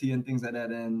humanity and things like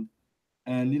that, and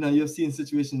you've seen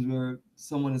situations where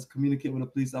someone is communicating with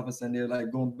a police officer and they're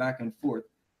like going back and forth.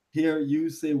 Here, you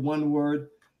say one word,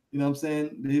 what I'm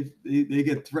saying, they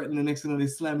get threatened. The next thing they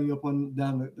slamming you up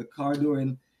down the car door,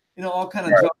 and all kind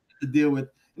of drama to deal with.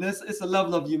 It's a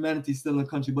level of humanity still in the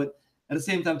country, but at the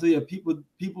same time, too,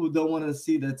 people don't want to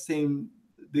see that same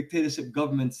dictatorship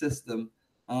government system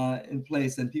in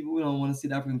place, and people don't want to see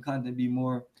the African continent be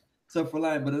more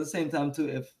self-reliant. But at the same time, too,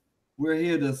 if we're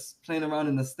here just playing around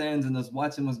in the stands and just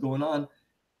watching what's going on,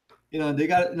 they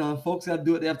got folks got to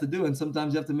do what they have to do, and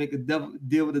sometimes you have to make a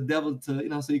deal with the devil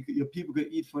to so your people could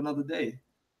eat for another day.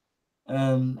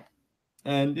 And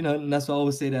that's why I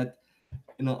always say that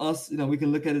us we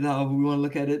can look at it however we want to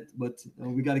look at it, but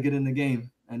we got to get in the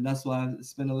game, and that's why I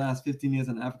spent the last 15 years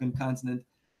on the African continent.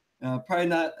 Probably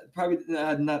not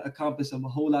accomplished a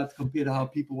whole lot compared to how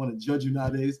people want to judge you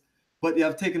nowadays, but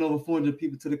I've taken over 400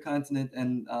 people to the continent,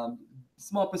 and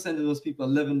small percentage of those people are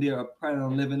living there, are planning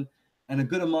on living, and a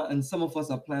good amount, and some of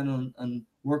us are planning on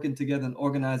working together and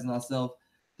organizing ourselves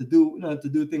to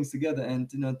do things together, and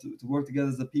to work together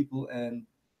as a people and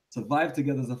survive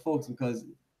together as a folks, because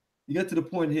you get to the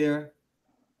point here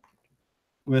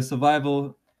where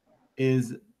survival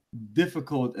is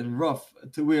difficult and rough,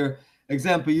 to where,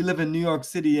 example, you live in New York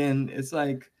City and it's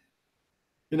like,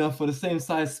 for the same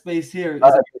size space here,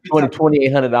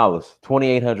 $2,800.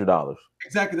 $2,800.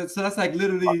 Exactly. So that's like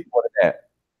literally. That.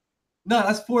 No,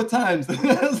 that's 4 times.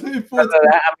 That's 4 times.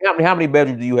 How many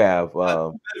bedrooms do you have?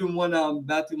 2 bedroom, 1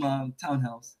 bathroom,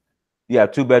 townhouse. You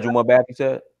have 2 bedroom, 1 bath, you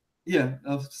said? Yeah,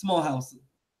 a small house.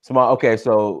 Small. Okay,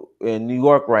 so in New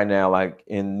York right now, like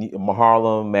in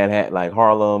Harlem, Manhattan, like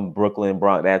Harlem, Brooklyn,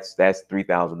 Bronx, that's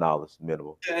 $3,000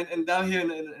 minimum. Yeah, and down here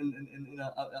in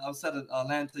outside of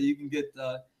Atlanta, you can get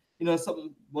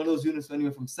one of those units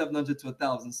anywhere from 700 to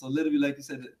 1,000. So literally, like you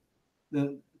said,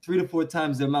 3 to 4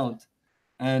 times the amount.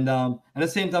 And at the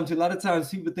same time, too, a lot of times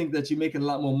people think that you're making a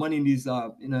lot more money in these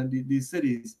these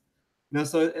cities.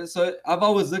 So I've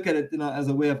always looked at it as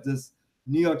a way of this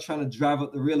New York trying to drive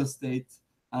up the real estate.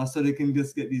 So they can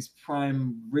just get these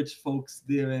prime rich folks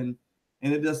there, and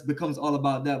it just becomes all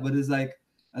about that. But it's like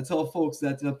I tell folks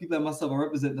that people like myself, I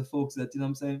represent the folks that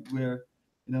I'm saying we're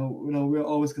we're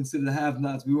always considered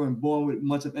have-nots. We weren't born with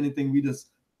much of anything. We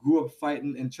just grew up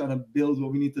fighting and trying to build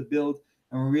what we need to build,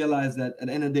 and we realize that at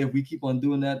the end of the day, if we keep on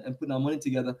doing that and putting our money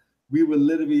together, we will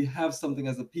literally have something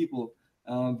as a people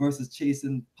versus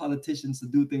chasing politicians to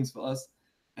do things for us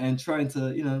and trying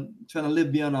to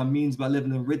live beyond our means by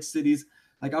living in rich cities.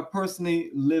 Like I personally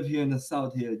live here in the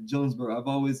South here, Jonesboro. I've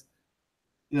always,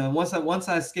 once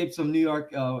I escaped from New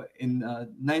York in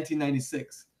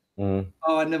 1996. Oh,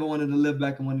 I never wanted to live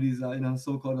back in one of these,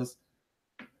 so-called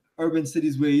urban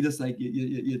cities where you just like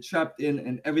you're trapped in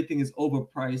and everything is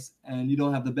overpriced and you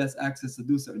don't have the best access to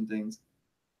do certain things.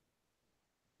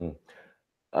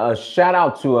 Shout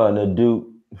out to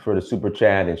Nadu for the super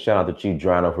chat, and shout out to Chief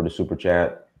Drano for the super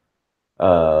chat.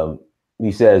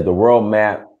 He says the world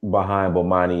map behind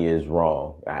Bomani is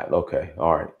wrong. Okay,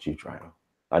 all right, Chief Drano.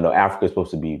 I know Africa is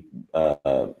supposed to be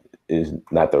is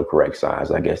not the correct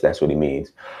size. I guess that's what he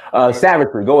means.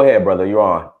 Savagery, go ahead, brother. You're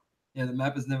on. Yeah, the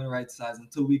map is never the right size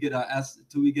until we get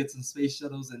some space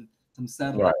shuttles and some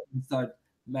satellites and start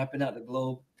mapping out the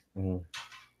globe. Go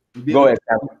ahead,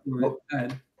 Savagery.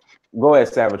 Go ahead,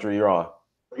 Savagery. You're on.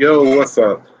 Yo, what's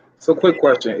up? So, quick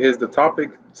question: is the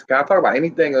topic? Can I talk about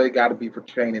anything, or it got to be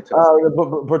pertaining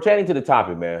to? Pertaining to the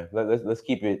topic, man. Let's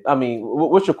keep it. I mean,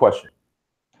 what's your question?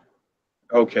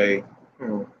 Okay,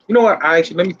 You know what?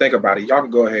 Let me think about it. Y'all can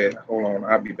go ahead. Hold on,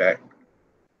 I'll be back.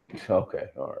 Okay,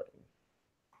 all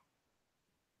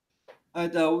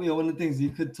right. One of the things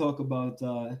you could talk about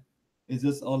is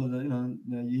just all of the,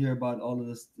 you hear about all of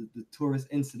this, the tourist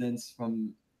incidents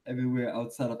from everywhere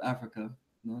outside of Africa.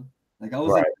 Like I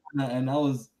was in Ghana, and I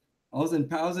was in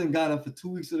Ghana for 2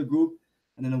 weeks with a group,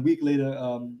 and then a week later,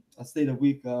 I stayed a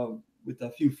week with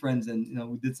a few friends, and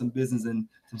we did some business and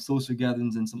some social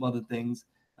gatherings and some other things,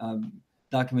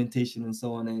 documentation and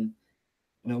so on, and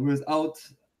we was out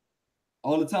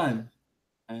all the time,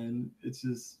 and it's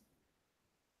just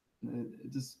a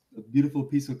beautiful,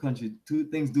 peaceful country. Two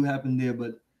things do happen there,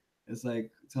 but it's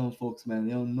like telling folks, man,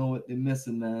 they don't know what they're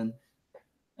missing, man.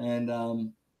 And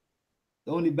the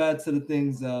only bad set of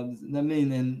things,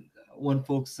 and one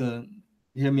folks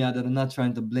hear me out that I'm not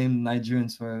trying to blame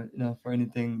Nigerians for for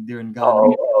anything during Ghana.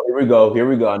 Oh, here we go.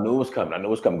 I knew it was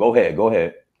coming. Go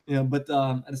ahead. But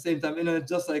at the same time,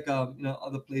 just like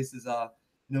other places,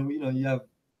 you have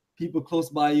people close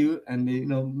by you, and they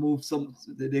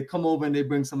they come over and they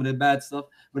bring some of their bad stuff.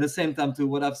 But at the same time, too,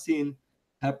 what I've seen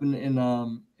happen in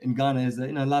Ghana is that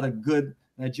a lot of good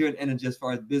Nigerian energy as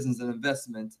far as business and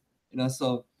investment.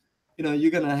 So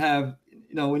you're gonna have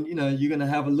when you're gonna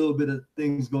have a little bit of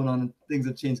things going on, and things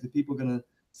have changed, because people are gonna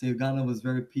say Ghana was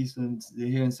very peaceful, and they're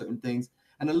hearing certain things,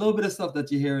 and a little bit of stuff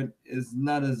that you're hearing is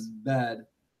not as bad.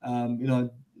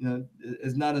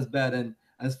 Is not as bad. And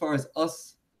as far as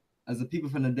us, as the people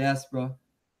from the diaspora,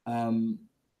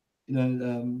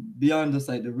 beyond just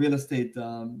like the real estate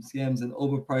scams and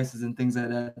overprices and things like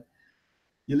that,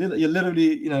 you're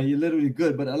literally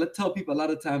good. But I tell people a lot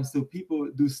of times too,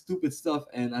 people do stupid stuff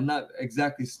and are not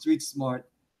exactly street smart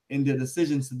in their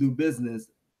decisions to do business.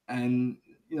 And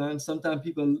and sometimes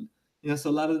people, so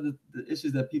a lot of the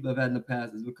issues that people have had in the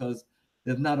past is because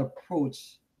they've not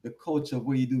approached the culture of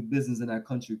where you do business in that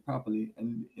country properly.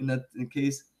 And in that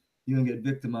case, you're gonna get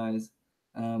victimized.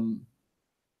 And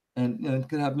it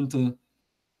could happen to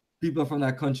people from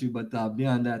that country. But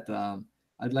beyond that,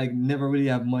 I'd like never really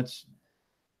have much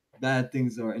bad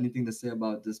things or anything to say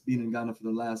about just being in Ghana for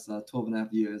the last 12 and a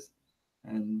half years.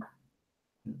 And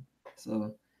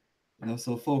so,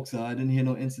 so folks, I didn't hear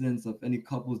no incidents of any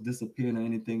couples disappearing or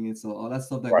anything. And so all that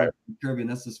stuff that goes in the Caribbean,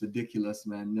 that's just ridiculous,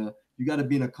 man. You got to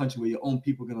be in a country where your own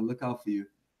people are going to look out for you.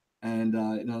 And,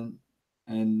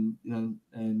 and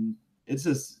it's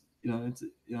just,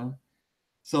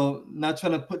 so not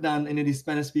trying to put down any of these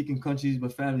Spanish speaking countries,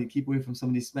 but family, keep away from some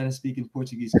of these Spanish speaking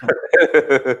Portuguese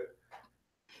countries.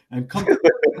 And come if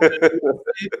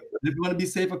you want to be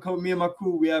safer, come with me and my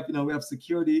crew. We have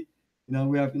security,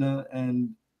 we have,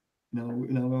 and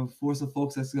we have a force of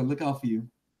folks that's gonna look out for you,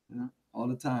 all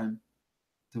the time.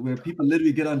 To where people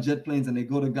literally get on jet planes and they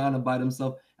go to Ghana by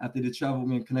themselves after they travel with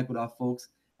me and connect with our folks,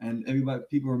 and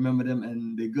people remember them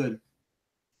and they're good.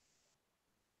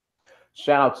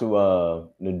 Shout out to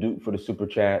Naduke for the super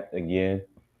chat again.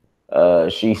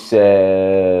 She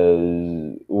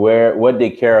says, what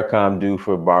did CARICOM do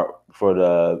for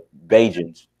the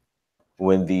Bajans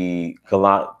when the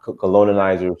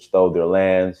colonizers stole their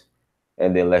lands?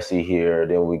 And then let's see here.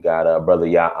 Then we got Brother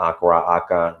Akra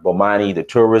Akan Bomani, the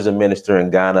tourism minister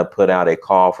in Ghana, put out a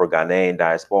call for Ghanaian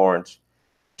diasporans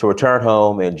to return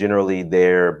home, and generally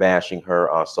they're bashing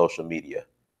her on social media.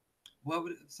 Why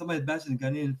would somebody bashing the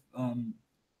Ghanaian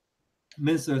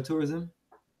minister of tourism?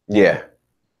 Yeah.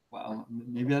 Wow,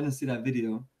 maybe I didn't see that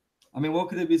video. I mean, what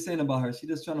could they be saying about her? She's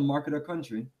just trying to market her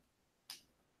country.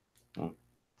 And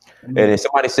then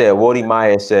somebody said, Wodi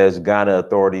Maya says Ghana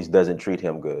authorities doesn't treat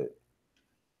him good.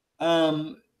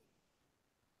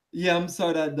 Yeah, I'm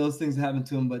sorry that those things happen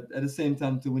to him, but at the same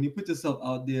time too, when you put yourself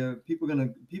out there, people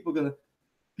gonna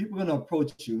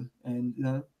approach you, and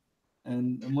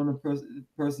and I'm one of the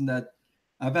person that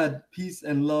I've had peace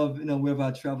and love, wherever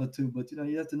I travel to, but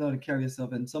you have to know how to carry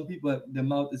yourself. And some people, their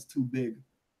mouth is too big.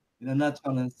 I'm not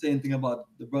trying to say anything about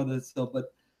the brother itself,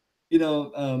 but you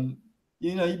have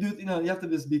to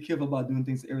just be careful about doing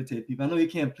things to irritate people. I know you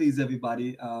can't please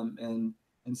everybody, and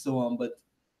so on, but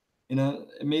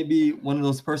it may be one of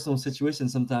those personal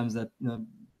situations sometimes that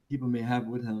people may have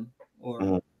with him,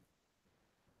 or.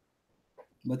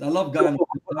 But I love Ghana.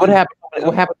 What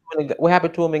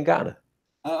happened to him in Ghana?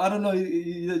 I don't know.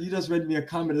 You just read me a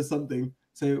comment or something.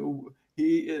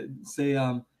 He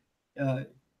said the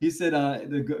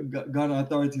Ghana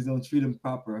authorities don't treat him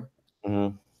proper.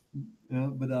 But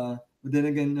then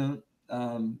again,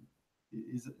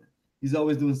 he's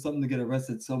always doing something to get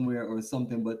arrested somewhere or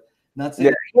something. But not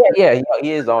saying. Yeah,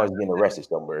 he is always getting arrested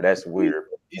somewhere. That's weird.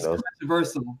 He's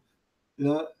controversial.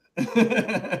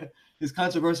 It's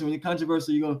controversial. When you're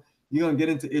controversial, you're gonna get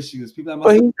into issues. People like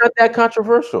but he's not that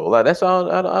controversial. Like that's all.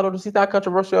 I don't see that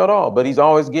controversial at all. But he's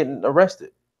always getting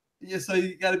arrested. Yeah, so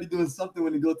you got to be doing something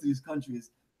when you go to these countries.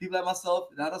 People like myself,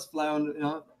 I just fly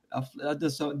on. I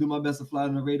just do my best to fly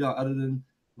on the radar, other than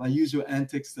my usual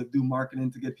antics to do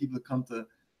marketing to get people to come to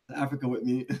Africa with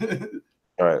me.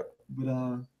 All right.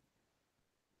 But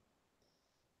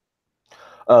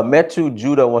Metu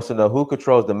Judah wants to know who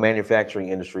controls the manufacturing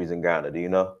industries in Ghana. Do you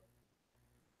know?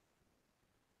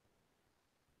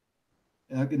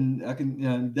 I can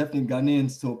definitely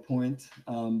Ghanaians to a point,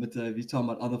 but if you're talking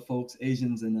about other folks,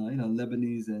 Asians and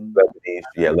Lebanese and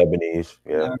Lebanese,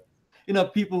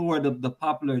 people who are the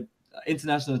popular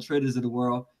international traders of the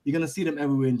world, you're gonna see them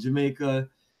everywhere in Jamaica,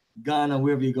 Ghana,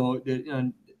 wherever you go.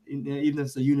 Even if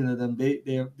it's a unit of them,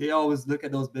 they always look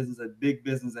at those businesses as big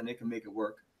business and they can make it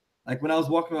work. Like when I was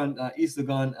walking around East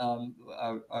Legon,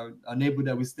 our neighborhood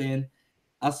that we stay in,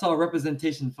 I saw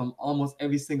representation from almost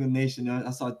every single nation. I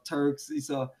saw Turks, you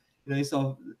saw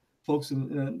folks from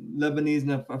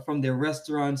Lebanese, from their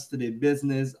restaurants to their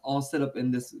business, all set up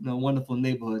in this wonderful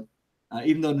neighborhood.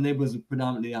 Even though the neighborhood is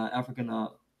predominantly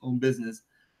African-owned business,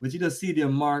 but you just see their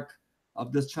mark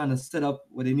of just trying to set up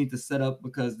what they need to set up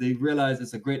because they realize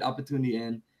it's a great opportunity,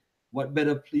 and what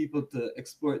better people to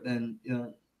exploit than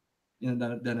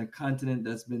than a continent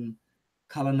that's been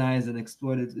colonized and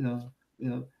exploited,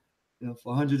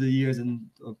 for hundreds of years and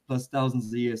plus thousands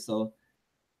of years. So,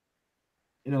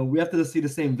 we have to see the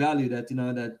same value that the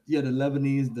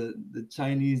Lebanese, the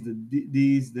Chinese,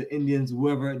 the Indians,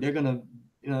 whoever, they're gonna,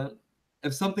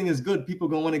 if something is good, people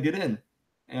gonna want to get in,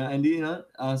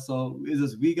 so it's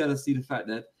just we gotta see the fact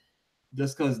that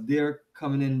just because they're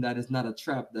coming in, that is not a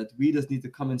trap. That we just need to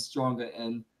come in stronger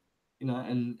and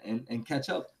and catch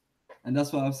up. And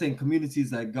that's why I'm saying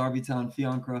communities like Garveytown,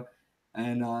 Fiancra,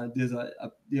 and there's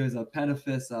a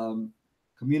Panafest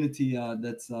community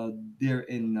that's there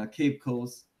in Cape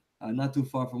Coast, not too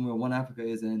far from where One Africa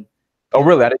is. And oh,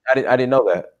 really? I didn't know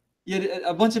that. Yeah,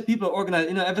 a bunch of people are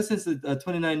organized. Ever since the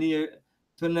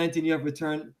 2019 year of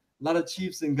return, a lot of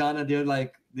chiefs in Ghana, they're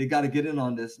like, they got to get in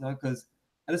on this, because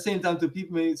at the same time, too,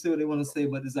 people may say what they want to say,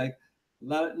 but it's like a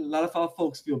lot of our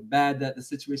folks feel bad that the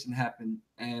situation happened,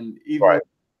 and even right.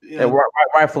 And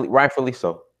rightfully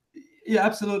so. Yeah,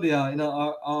 absolutely.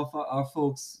 Our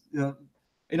folks,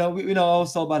 we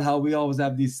also about how we always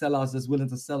have these sellouts that's willing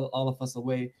to sell all of us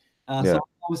away. So I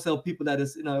always tell people that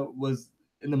is was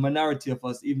in the minority of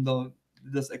us, even though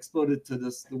this exploded to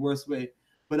the worst way.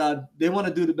 But they want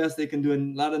to do the best they can do,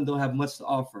 and a lot of them don't have much to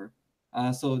offer.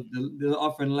 So they're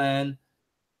offering land,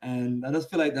 and I just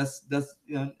feel like that's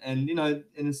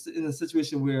in a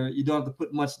situation where you don't have to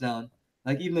put much down.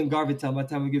 Like even in Garveytown, by the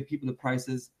time we give people the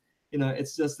prices,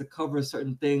 it's just to cover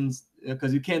certain things,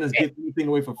 because you can't just give anything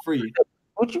away for free.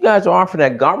 What you guys are offering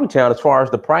at Garveytown as far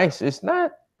as the price, it's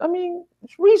not. I mean,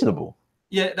 it's reasonable.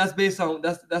 Yeah, that's based on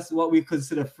that's what we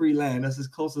consider free land. That's as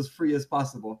close as free as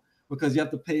possible, because you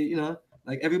have to pay.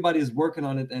 Like everybody is working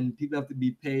on it, and people have to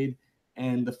be paid,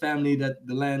 and the family that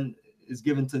the land is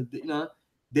given to,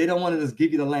 they don't want to just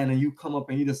give you the land and you come up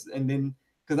and then,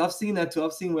 because I've seen that too.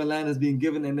 I've seen where land is being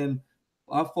given, and then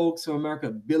our folks from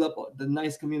America build up the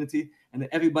nice community, and then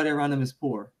everybody around them is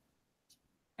poor.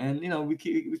 And we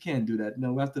can't do that.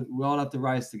 We all have to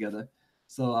rise together.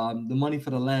 So the money for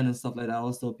the land and stuff like that, I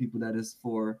always tell people that is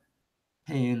for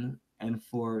paying and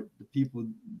for the people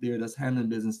there that's handling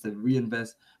business to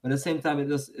reinvest. But at the same time,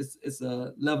 it's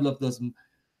a level of those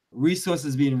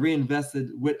resources being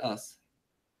reinvested with us.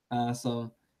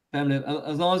 So family,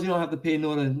 as long as you don't have to pay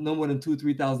no more than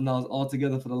 $2,000-$3,000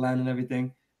 altogether for the land and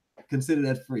everything, consider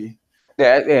that free.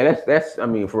 Yeah. That's. I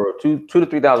mean, for $2,000 to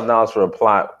 $3,000 for a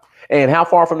plot. And how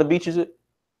far from the beach is it?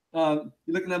 You're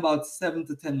looking at about 7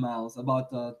 to 10 miles,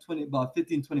 about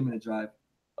 15-20 minute drive.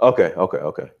 Okay.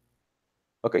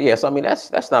 Yeah. So I mean,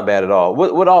 that's not bad at all.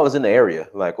 What all is in the area?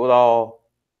 Like what all?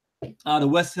 The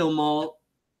West Hill Mall,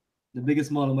 the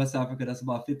biggest mall in West Africa. That's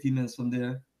about 15 minutes from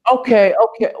there. Okay.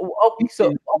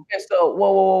 So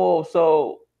whoa.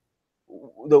 So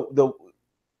the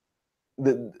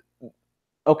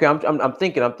okay. I'm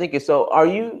thinking. So are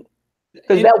you?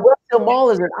 Because that West Hill Mall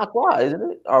is in Accra,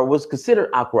 isn't it? Or was considered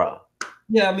Accra?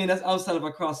 Yeah, I mean that's outside of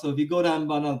Accra. So if you go down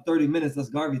about another 30 minutes, that's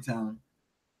Garveytown.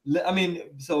 I mean,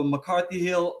 so McCarthy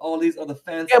Hill, all these other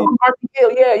fancy. Yeah, McCarthy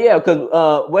Hill. Yeah.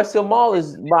 Because West Hill Mall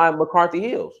is by McCarthy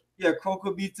Hills. Yeah,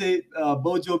 Croco Beach,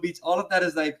 Bojo Beach, all of that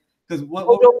is like because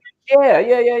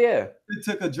Yeah. It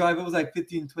took a drive. It was like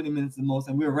 15-20 minutes the most,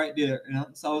 and we were right there.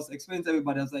 So I was explaining to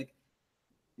everybody. I was like,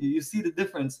 you see the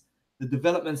difference. The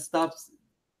development stops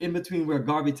in between where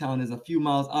Garveytown is, a few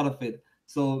miles out of it.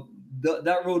 So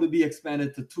that road will be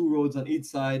expanded to 2 roads on each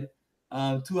side,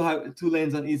 two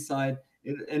lanes on each side,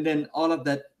 and then all of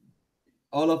the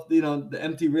the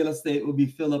empty real estate will be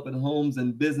filled up in homes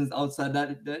and business outside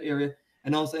that area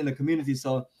and also in the community.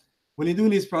 So when you're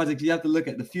doing these projects, you have to look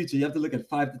at the future. You have to look at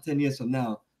 5 to 10 years from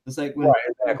now. It's like when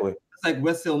exactly. It's like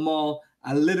West Hill Mall.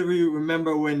 I literally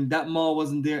remember when that mall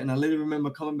wasn't there, and I literally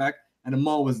remember coming back and the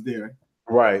mall was there.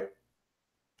 Right.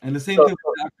 And the same thing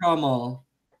with Accra Mall.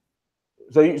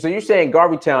 So you're saying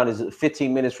Garveytown is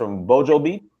 15 minutes from Bojo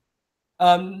Beach?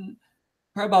 Probably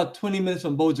about 20 minutes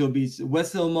from Bojo Beach.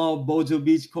 West Hill Mall, Bojo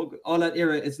Beach, all that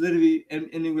area. It's literally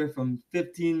anywhere from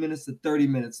 15 minutes to 30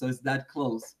 minutes. So it's that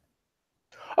close.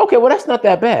 Okay, well that's not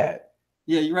that bad.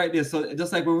 Yeah, you're right there. So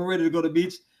just like when we're ready to go to the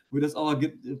beach, we just all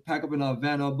pack up in our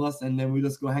van or bus, and then we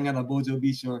just go hang out at Bojo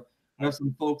Beach, or we have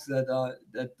some folks at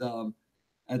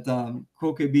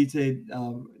Croquet Beach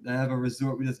that have a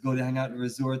resort. We just go to hang out at the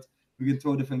resort. We can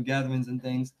throw different gatherings and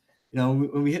things. You know,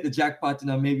 when we hit the jackpot,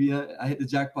 maybe I hit the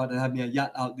jackpot and have me a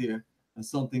yacht out there or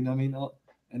something. I mean,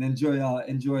 and enjoy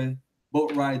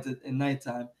boat rides at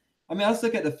nighttime. I mean, I just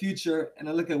look at the future and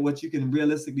I look at what you can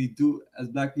realistically do as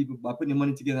Black people by putting your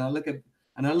money together.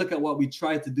 And I look at what we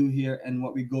try to do here and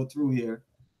what we go through here.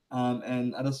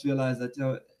 And I just realize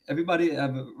that, everybody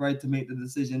have a right to make the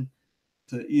decision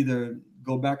to either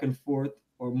go back and forth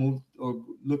or move or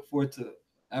look forward to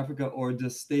Africa or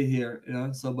just stay here,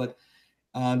 So, but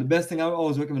the best thing I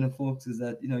always recommend to folks is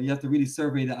that, you have to really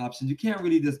survey the options. You can't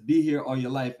really just be here all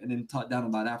your life and then talk down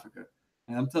about Africa.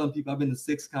 And I'm telling people I've been to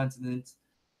 6 continents,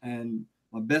 and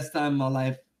my best time in my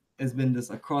life has been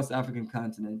just across African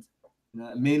continent,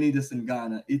 mainly just in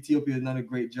Ghana. Ethiopia is another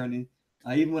great journey.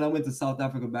 Even when I went to South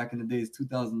Africa back in the days,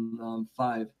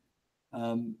 2005,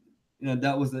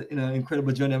 that was an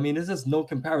incredible journey. I mean, there's just no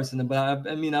comparison. But I've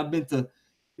been to,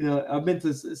 I've been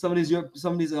to some of these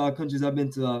countries. I've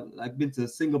been to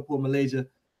Singapore, Malaysia,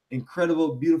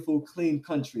 incredible, beautiful, clean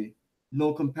country,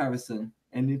 no comparison.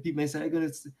 And people may say, how are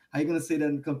you gonna say that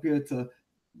and compare it to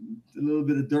a little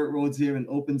bit of dirt roads here and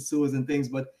open sewers and things?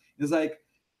 But it's like,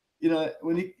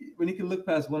 when you can look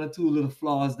past 1 or 2 little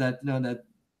flaws that that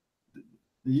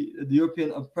the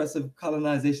European oppressive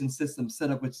colonization system set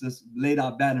up, which just laid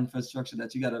out bad infrastructure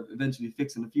that you got to eventually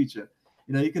fix in the future.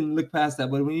 You can look past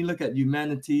that. But when you look at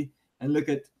humanity and look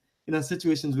at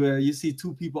situations where you see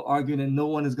 2 people arguing and no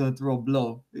one is going to throw a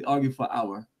blow, they argue for an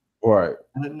hour. Right.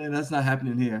 And that's not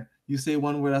happening here. You say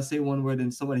one word, I say one word,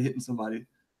 and somebody hitting somebody.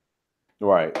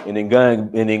 Right. And then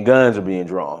guns are being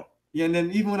drawn. Yeah, and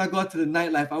then even when I go out to the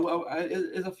nightlife,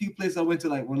 there's a few places I went to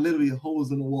were literally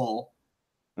holes in the wall.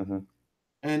 Mm-hmm.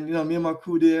 And me and my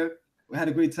crew there, we had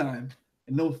a great time.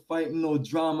 And no fighting, no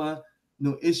drama,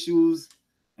 no issues,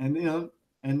 and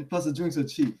and plus the drinks are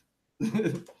cheap.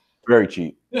 Very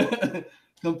cheap.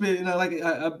 Compared,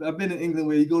 I've been in England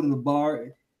where you go to the bar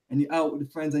and you're out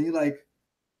with friends and you're like,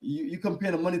 you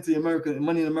compare the money to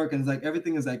money in America, and it's like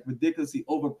everything is like ridiculously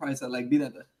overpriced at being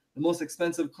at the most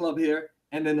expensive club here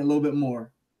and then a little bit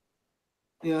more.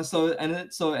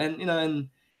 And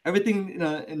everything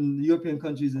in European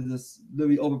countries is just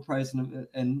really overpriced,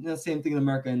 and same thing in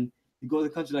America. And you go to a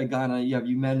country like Ghana, you have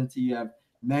humanity, you have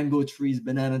mango trees,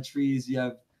 banana trees, you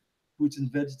have fruits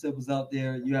and vegetables out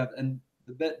there. You have, and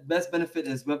the best benefit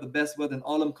is we have the best weather in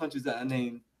all them countries that I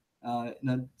named.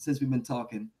 Since we've been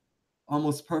talking,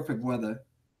 almost perfect weather.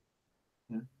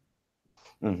 Yeah.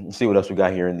 Let's see what else we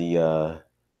got here in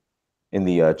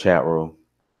the chat room.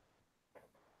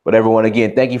 But everyone,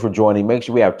 again, thank you for joining. Make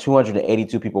sure we have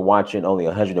 282 people watching, only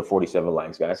 147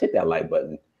 likes, guys. Hit that like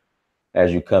button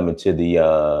as you come into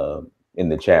the in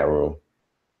the chat room.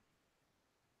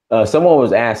 Someone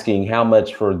was asking how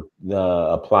much for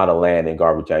a plot of land in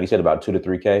Garveytown. He said about 2 to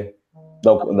 3K.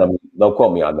 Don't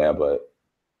quote me on that, but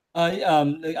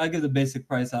I give the basic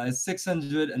price out. It's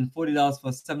 $640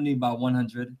 for 70 by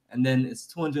 100, and then it's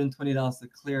 $220 to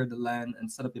clear the land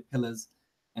and set up your pillars.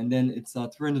 And then it's a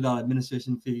 $300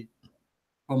 administration fee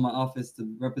from my office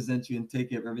to represent you and take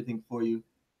care of everything for you,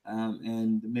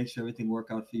 and make sure everything work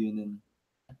out for you,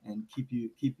 and keep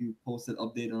you posted,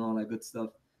 updated on all that good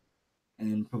stuff,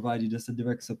 and provide you just the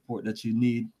direct support that you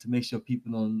need to make sure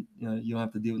people don't, you don't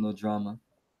have to deal with no drama.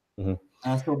 Mm-hmm.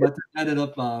 So, but to add it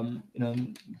up,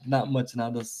 not much, and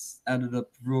I'll just add it up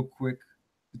real quick: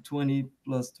 20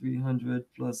 plus 300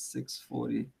 plus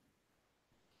 640.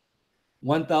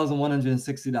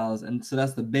 $1,160, and so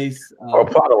that's the base. A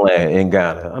plot of land in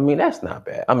Ghana. I mean, that's not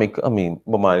bad. I mean,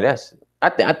 Bomani, that's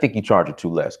I think you charge it too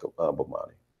less,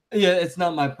 Bomani. Yeah, it's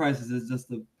not my prices. It's just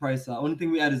the price. Only thing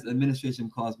we add is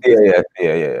administration costs. Yeah.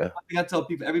 I think I tell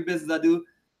people every business I do,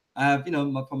 I have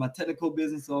for my technical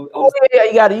business. So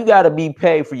you gotta be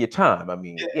paid for your time. I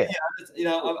mean, I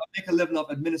make a living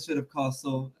off administrative costs.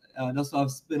 So That's why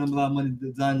I've spent a lot of money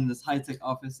designing this high-tech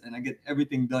office, and I get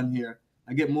everything done here.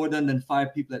 I get more done than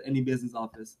 5 people at any business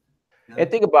office. Yeah.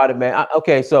 And think about it, man.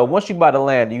 Okay, so once you buy the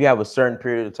land, do you have a certain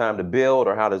period of time to build,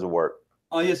 or how does it work?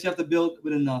 Oh yes, you have to build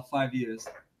within 5 years.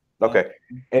 Okay,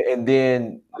 and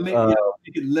then make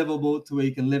it livable to where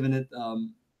you can live in it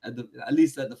at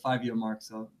least at the 5-year mark.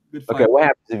 So good. Okay, what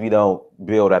happens if you don't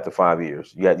build after 5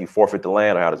 years? You forfeit the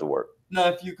land, or how does it work? No,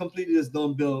 if you completely just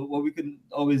don't build, what we can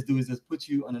always do is just put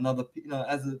you on another.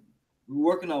 We're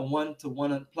working on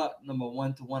plot number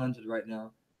 1 to 100 right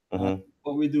now.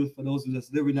 What we do for those who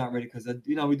just literally not ready, because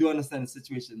we do understand the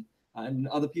situation, and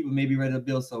other people may be ready to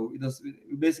build, so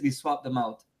we basically swap them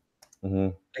out.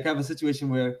 Like I have a situation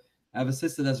where I have a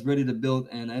sister that's ready to build,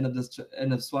 and I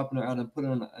end up swapping her out and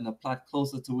putting her in a plot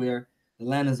closer to where the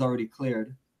land is already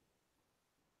cleared,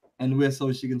 and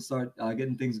so she can start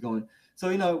getting things going. So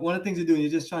one of the things you're doing,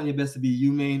 you're just trying your best to be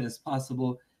humane as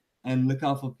possible and look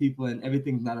out for people, and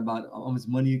everything's not about how much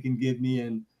money you can give me.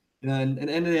 And and at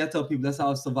the end of the day, I tell people that's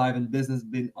how I survive in business,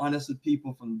 being honest with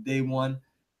people from day one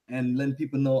and letting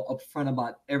people know upfront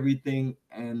about everything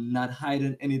and not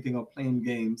hiding anything or playing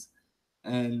games.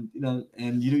 And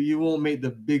you won't make the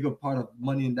bigger part of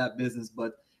money in that business,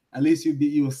 but at least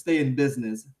you will stay in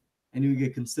business, and you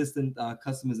get consistent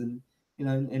customers, and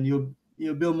and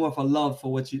you'll build more of a love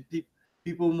for what you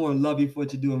people more love you for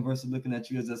what you're doing versus looking at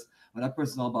you as just, well, that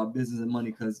person's all about business and money.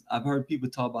 Because I've heard people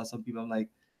talk about some people, I'm like,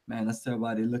 man, that's terrible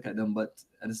how they look at them, but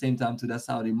at the same time too, that's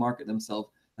how they market themselves,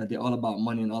 that they're all about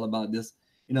money and all about this,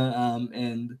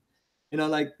 and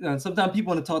sometimes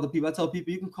people want to talk to people. I tell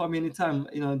people, you can call me anytime.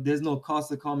 There's no cost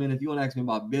to call me. And if you want to ask me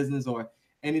about business or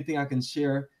anything I can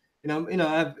share,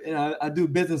 I do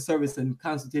business service and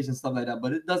consultation, stuff like that.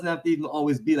 But it doesn't have to even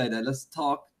always be like that. Let's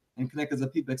talk and connect as a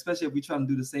people, especially if we try to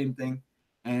do the same thing.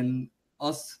 And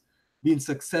us being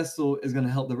successful is going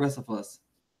to help the rest of us.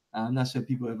 I'm not sure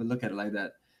people ever look at it like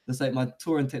that. Just like my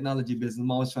tour and technology business,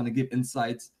 I'm always trying to give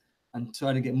insights and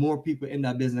try to get more people in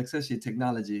that business, especially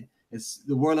technology. It's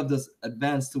the world of this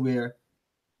advanced to where,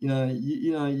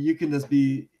 you can just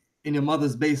be in your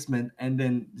mother's basement and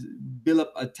then build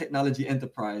up a technology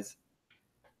enterprise.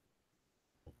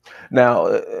 Now,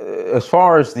 as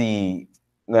far as Ghana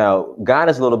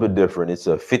is a little bit different. It's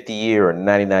a 50-year or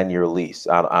 99-year lease.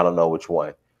 I don't know which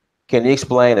one. Can you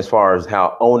explain as far as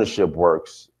how ownership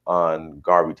works on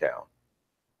Garveytown?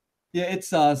 Yeah, it's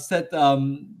set.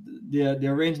 The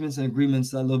arrangements and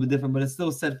agreements are a little bit different, but it's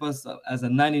still set for us as a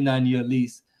 99-year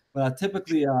lease. But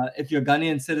typically, if you're a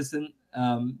Ghanaian citizen,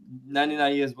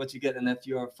 99 years what you get, and if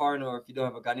you're a foreigner or if you don't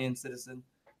have a Ghanaian citizen,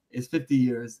 it's 50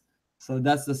 years. So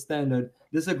that's the standard.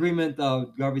 This agreement,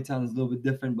 Garveytown, is a little bit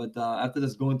different, but after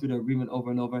just going through the agreement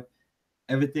over and over,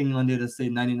 everything on there to say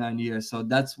 99 years. So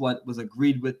that's what was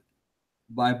agreed with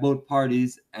by both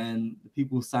parties, and the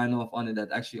people who sign off on it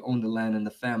that actually own the land, and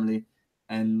the family,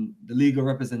 and the legal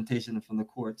representation from the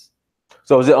courts.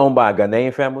 So is it owned by a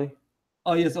Ghanaian family?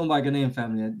 Oh yes, owned by a Ghanaian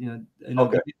family.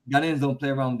 Okay. Ghanaians don't play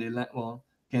around with their land. Well,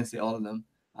 can't say all of them.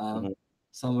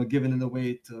 Some are giving it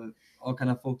away to all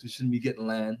kind of folks who shouldn't be getting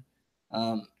land.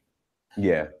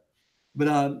 Yeah.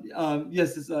 But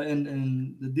yes, it's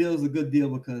and the deal is a good deal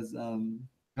because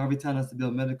Garveytown has to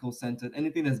build a medical center.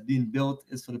 Anything that's being built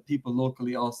is for the people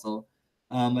locally also.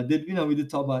 We did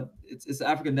talk about it's an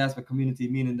African diaspora community,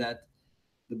 meaning that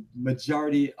the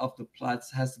majority of the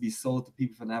plots has to be sold to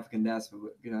people from the African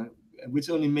diaspora, which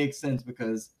only makes sense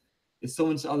because there's so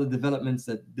much other developments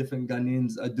that different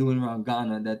Ghanaians are doing around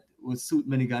Ghana that will suit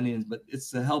many Ghanaians, but it's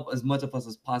to help as much of us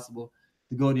as possible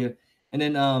to go there. And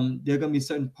then there are going to be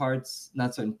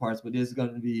not certain parts, but there's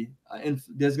going to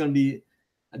be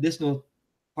additional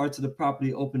parts of the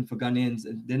property open for Ghanaians,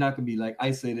 and they're not going to be like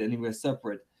isolated anywhere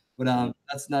separate. But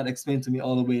that's not explained to me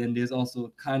all the way. And there's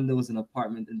also condos and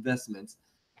apartment investments.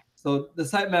 So the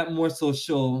site map more so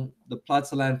show the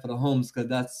plots of land for the homes because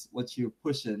that's what you're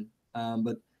pushing.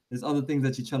 But there's other things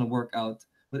that you're trying to work out.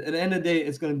 But at the end of the day,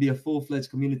 it's going to be a full-fledged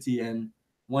community, and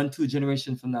 1-2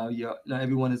 generations from now,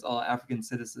 everyone is all African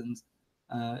citizens,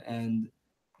 and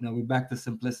we're back to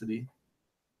simplicity.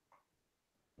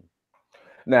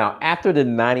 Now, after the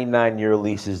 99-year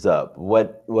lease is up,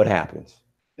 what happens?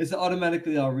 It's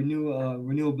automatically a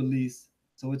renewable lease.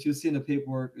 So what you see in the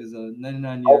paperwork is a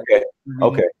 99-year.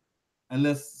 Okay.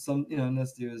 Unless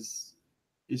unless there's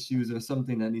issues or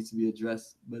something that needs to be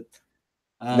addressed. But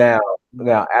now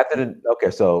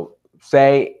so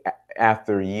say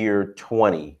after year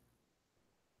 20, in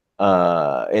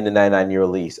the 99-year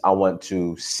lease, I want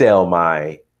to sell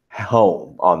my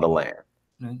home on the land.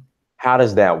 Right. How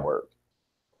does that work?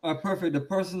 Perfect. The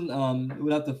person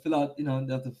would have to fill out, they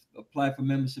have to apply for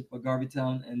membership for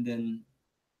Garveytown, and then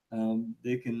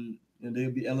they can,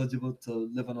 they'll be eligible to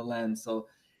live on the land. So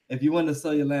if you want to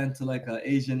sell your land to like an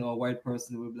Asian or white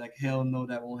person, it would be like, hell no,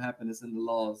 that won't happen. It's in the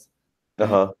laws. If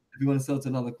you want to sell to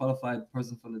another qualified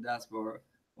person from the diaspora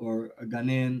or a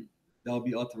Ghanaian, that will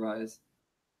be authorized.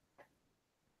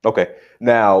 Okay.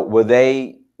 Now,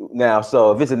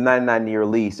 so if it's a 99-year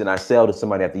lease and I sell to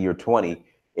somebody after year 20,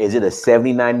 is it a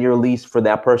 79-year lease for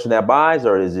that person that buys,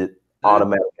 or is it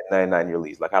automatic 99-year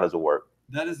lease? Like, how does it work?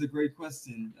 That is a great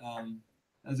question.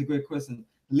 That's a great question.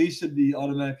 The lease should be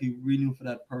automatically renewed for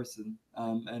that person,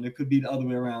 and it could be the other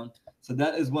way around. So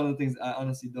that is one of the things I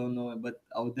honestly don't know, but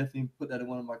I would definitely put that in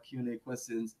one of my Q&A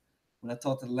questions when I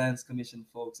talk to the Lands Commission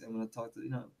folks and when I talk to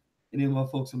any of my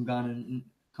folks from Ghana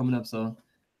coming up. So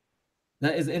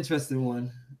that is an interesting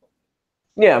one.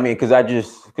 Yeah, I mean, because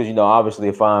obviously,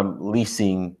 if I'm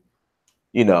leasing,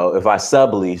 if I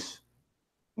sublease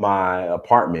my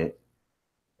apartment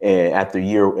and after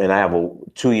and I have a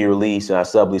 2-year lease and I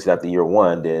sublease it after year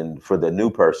 1, then for the new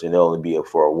person, it'll only be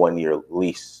for a 1-year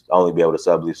lease. I'll only be able to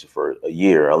sublease it for a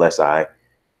year unless I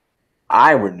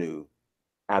renew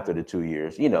after the 2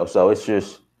 years. So it's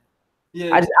just,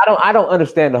 yeah. I don't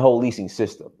understand the whole leasing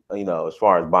system. As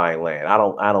far as buying land, I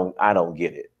don't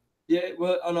get it. Yeah,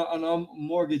 well, on a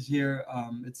mortgage here,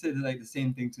 it said like the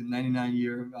same thing to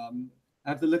 99-year. I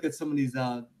have to look at some of these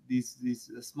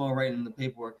small writing in the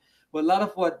paperwork. But a lot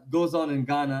of what goes on in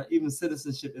Ghana, even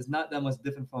citizenship, is not that much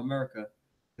different from America.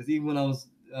 Because even when I was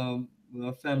with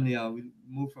my family, we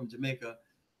moved from Jamaica.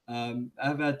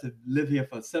 I've had to live here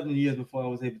for 7 years before I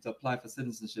was able to apply for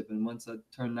citizenship. And once I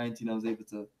turned 19, I was able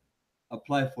to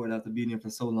apply for it after being here for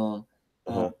so long.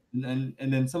 And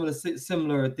then some of the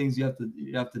similar things you have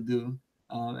to do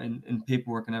and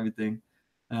paperwork and everything.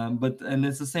 But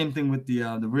it's the same thing with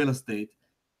the real estate,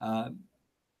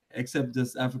 except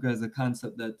just Africa as a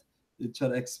concept that they try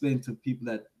to explain to people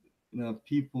that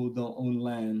people don't own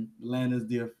land. Land is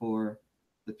there for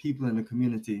the people in the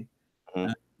community.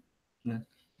 Yeah,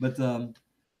 but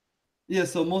yeah.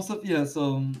 So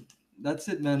so that's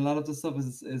it, man. A lot of the stuff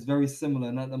is very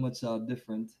similar, not that much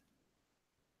different.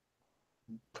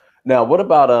 Now, what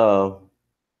about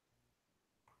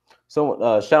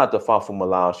shout out to Fafu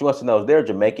Malal. She wants to know, is there a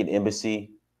Jamaican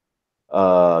embassy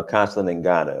consulate in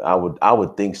Ghana? I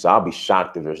would think so. I'll be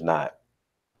shocked if there's not.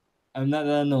 I'm not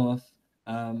that I know of,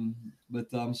 but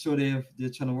I'm sure they're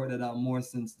trying to work that out more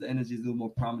since the energy is a little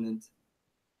more prominent.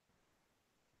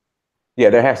 Yeah,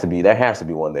 there has to be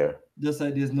one there. Just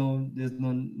like there's no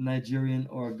Nigerian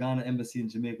or Ghana embassy in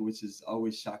Jamaica, which is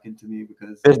always shocking to me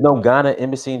because there's no Ghana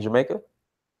embassy in Jamaica.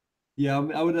 Yeah,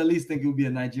 I would at least think it would be a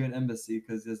Nigerian embassy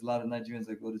because there's a lot of Nigerians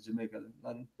that go to Jamaica.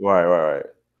 Right.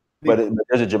 But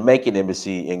there's a Jamaican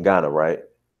embassy in Ghana, right?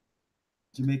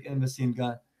 Jamaican embassy in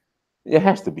Ghana. It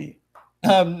has to be.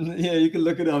 Yeah, you can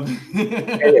look it up.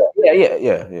 Yeah,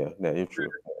 you're true.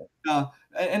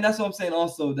 And that's what I'm saying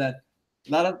also, that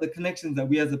a lot of the connections that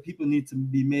we as a people need to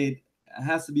be made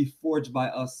has to be forged by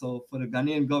us. So for the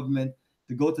Ghanaian government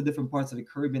to go to different parts of the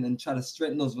Caribbean and try to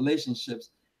strengthen those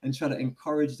relationships and try to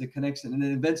encourage the connection. And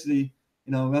then eventually,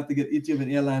 we have to get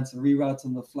Ethiopian Airlines to reroute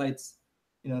some of the flights,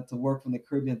 to work from the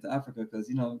Caribbean to Africa. Because,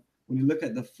 when you look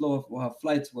at the flow of how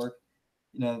flights work,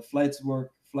 flights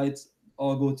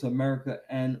all go to America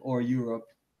and or Europe.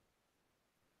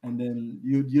 And then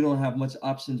you don't have much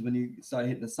options when you start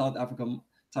hitting the South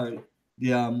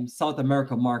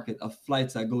America market of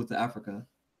flights that go to Africa.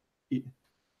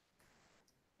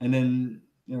 And then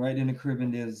right in the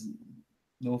Caribbean, there's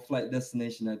no flight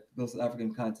destination that goes to the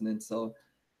African continent. So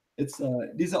it's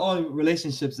these are all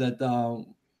relationships that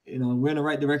we're in the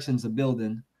right directions of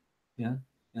building. Yeah.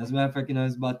 As a matter of fact,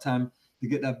 it's about time to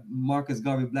get that Marcus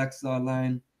Garvey Black Star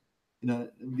Line.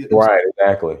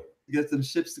 Exactly. Get some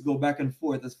ships to go back and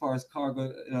forth as far as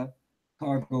cargo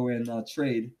and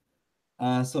trade.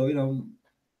 So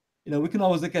we can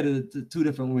always look at it two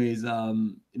different ways.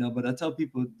 But I tell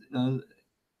people, as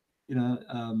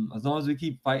long as we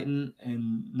keep fighting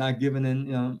and not giving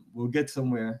in, we'll get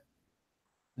somewhere.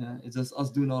 Yeah, it's just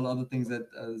us doing all the other things that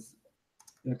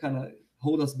kind of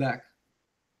hold us back.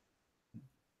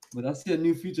 But I see a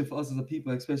new future for us as a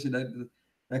people, especially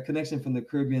that connection from the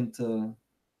Caribbean to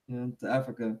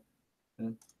Africa.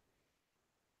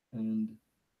 And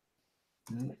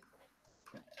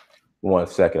 1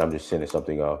 second, I'm just sending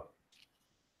something off.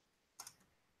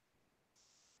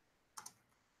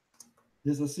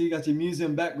 Yes, I see you got your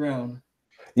museum background.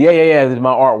 Yeah. This is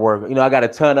my artwork. I got a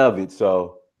ton of it.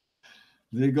 So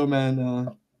there you go, man.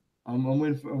 I'm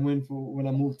waiting for when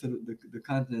I move to the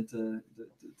continent to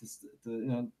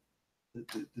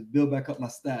build back up my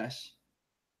stash.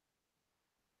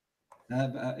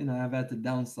 I've had to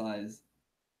downsize.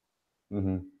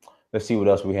 Mm-hmm. Let's see what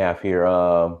else we have here.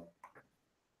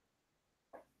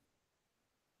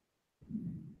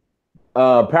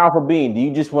 Powerful Being, do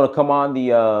you just want to come on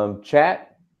the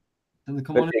chat?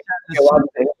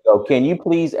 Can you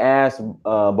please ask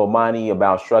Bomani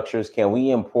about structures? Can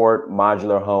we import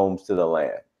modular homes to the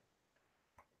land?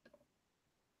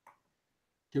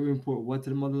 Can we import what to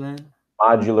the motherland?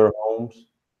 Modular homes.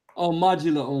 Oh,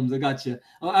 modular homes. I got you.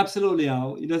 Oh, absolutely.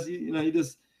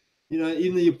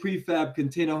 Even your prefab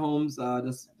container homes.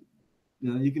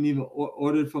 You can even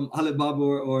order it from Alibaba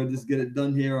or just get it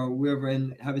done here or wherever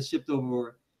and have it shipped over.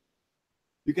 Or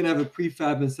you can have a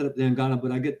prefab and set up there in Ghana.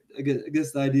 But I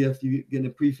guess the idea if you get a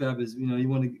prefab is you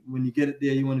want to, when you get it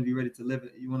there, you want to be ready to live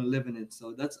it. You want to live in it.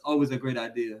 So that's always a great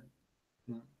idea.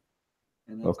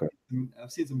 And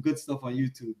I've seen some good stuff on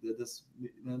YouTube that just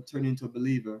turn into a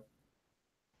believer.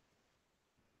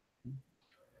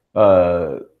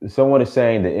 Someone is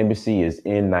saying the embassy is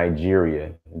in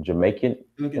Nigeria, Jamaican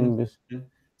embassy.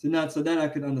 Yeah. So that I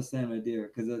could understand right there,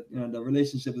 because the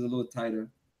relationship is a little tighter.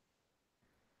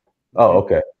 Oh,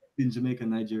 okay. In Jamaica,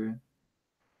 Nigeria.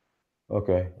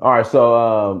 Okay. All right.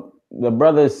 So the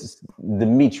brother's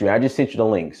Dimitri. I just sent you the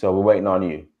link, so we're waiting on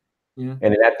you. Yeah.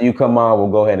 And then after you come on, we'll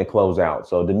go ahead and close out.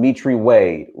 So Dimitri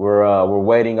Wade, we're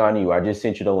waiting on you. I just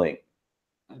sent you the link.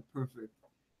 Perfect.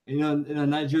 And,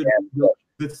 Nigeria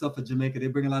good stuff for Jamaica. They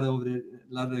bring a lot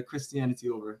of the Christianity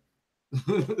over.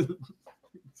 They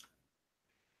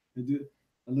do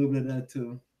a little bit of that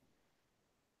too.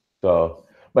 So,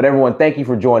 but everyone, thank you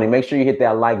for joining. Make sure you hit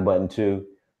that like button too.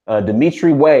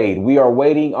 Dimitri Wade, we are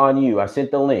waiting on you. I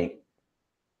sent the link.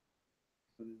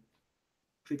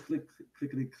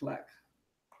 Clickety clack.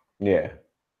 Yeah.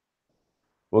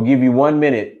 We'll give you 1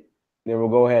 minute, then we'll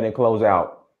go ahead and close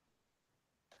out.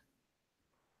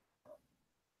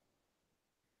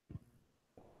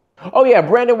 Oh yeah,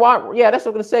 Brandon Watt. Yeah, that's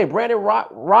what I'm gonna say. Brandon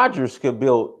Rogers could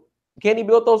build. Can he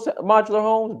build those modular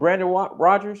homes? Brandon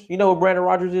Rogers. You know who Brandon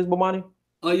Rogers is, Bomani?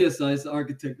 Oh yes, he's an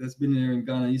architect that's been there in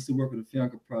Ghana. I used to work with the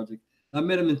Fianca project. I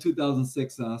met him in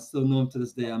 2006. I still know him to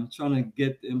this day. I'm trying to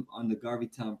get him on the Garvey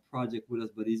Town project with us,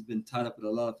 but he's been tied up with a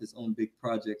lot of his own big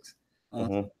projects.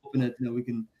 So hoping that we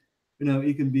can,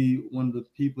 he can be one of the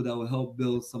people that will help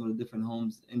build some of the different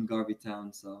homes in Garvey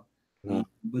Town. So.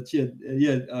 But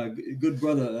good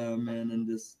brother, man. And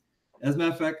this, as a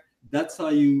matter of fact, that's how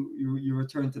you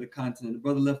return to the continent. The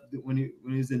brother left when he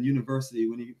was in university.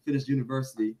 When he finished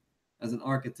university as an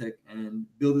architect and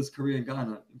built his career in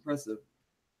Ghana. Impressive.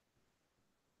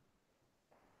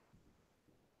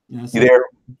 Yeah. So, you there?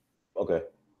 Okay.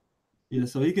 Yeah,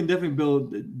 so he can definitely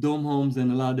build dome homes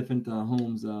and a lot of different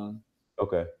homes.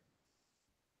 Okay.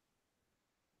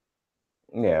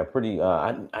 Yeah, pretty.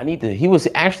 I need to. He was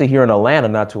actually here in Atlanta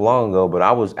not too long ago, but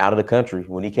I was out of the country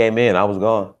when he came in. I was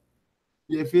gone.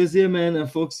 Yeah, if he's here, man,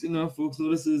 and folks, folks know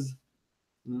this is.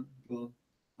 Well,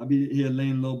 I'll be here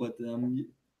laying low, but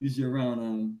usually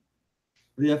around.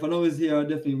 But yeah, if I know he's here, I'll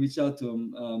definitely reach out to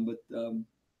him.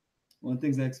 One of the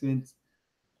things I explained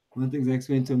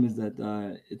to him is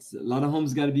that it's a lot of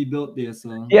homes got to be built there.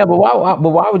 So yeah, but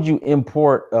why would you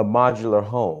import a modular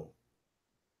home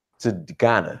to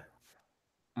Ghana?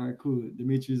 All right, cool.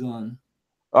 Dimitri's on.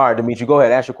 All right, Dimitri, go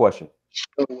ahead. Ask your question.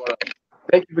 So,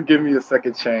 thank you for giving me a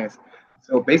second chance.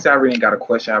 So basically, I really ain't got a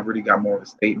question. I really got more of a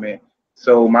statement.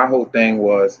 So my whole thing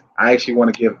was, I actually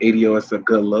want to give ADOS a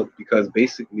good look, because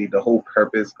basically the whole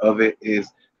purpose of it is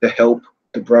to help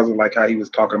the brother, like how he was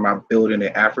talking about building in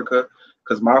Africa.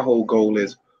 Because my whole goal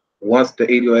is, once the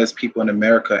ADOS people in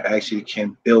America actually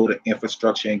can build an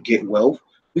infrastructure and get wealth,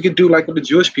 we could do like what the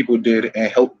Jewish people did and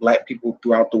help Black people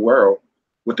throughout the world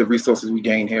with the resources we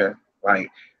gain here. Like,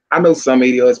 I know some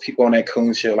ADOS people on that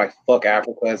coon shit, like fuck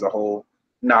Africa as a whole.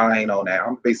 No, I ain't on that.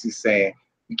 I'm basically saying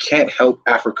we can't help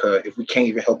Africa if we can't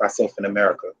even help ourselves in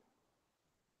America.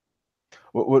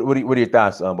 What are your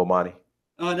thoughts, Bomani?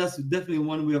 That's definitely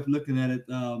one way of looking at it.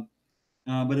 But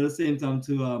at the same time,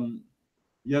 too,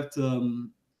 you have to.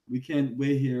 We can't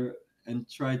wait here and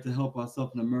try to help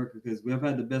ourselves in America, because we have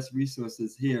had the best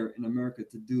resources here in America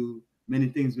to do many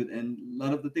things with, and a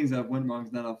lot of the things that went wrong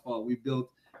is not our fault. We built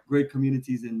great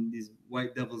communities, and these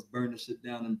white devils burn the shit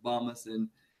down and bomb us, and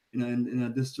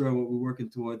and destroy what we're working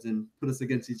towards and put us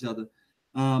against each other.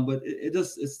 But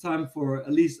it's time for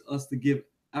at least us to give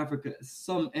Africa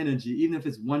some energy, even if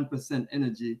it's 1%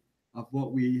 energy of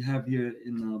what we have here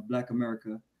in Black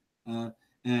America.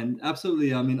 And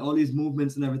absolutely, I mean, all these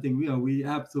movements and everything, we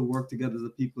have to work together as a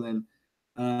people, and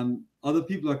other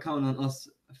people are counting on us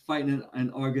fighting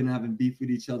and arguing, and having beef with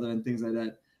each other and things like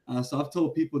that. So I've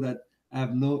told people that I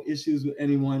have no issues with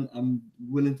anyone. I'm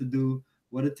willing to do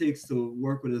what it takes to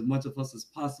work with as much of us as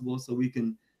possible, so we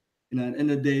can you know, at the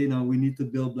end of the day, you know, we need to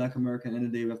build Black America. At the end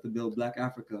of the day, we have to build Black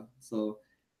Africa. So,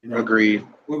 you know, Agreed.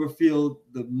 Whoever feel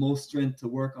the most strength to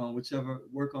work on whichever,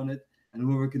 work on it, and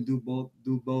whoever can do both,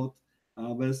 do both.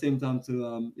 But at the same time,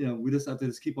 to you know, we just have to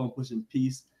just keep on pushing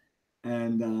peace,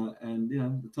 and you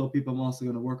know, tell people I'm also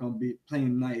going to work on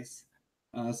playing nice,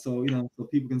 so you know, so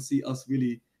people can see us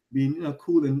really being, you know,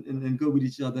 cool and good with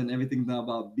each other, and everything not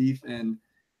about beef and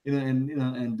you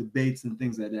know and debates and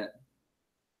things like that.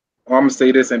 Well, I'm gonna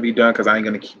say this and be done because I ain't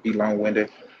gonna be long-winded.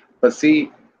 But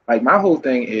see, like my whole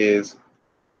thing is,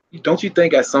 don't you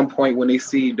think at some point when they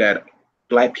see that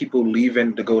Black people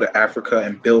leaving to go to Africa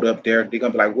and build up there, they're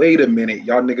gonna be like, wait a minute,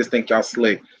 y'all niggas think y'all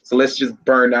slick, so let's just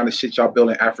burn down the shit y'all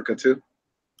build in Africa too.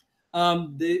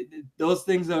 Those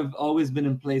things have always been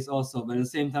in place also, but at the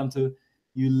same time too,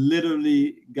 you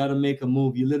literally got to make a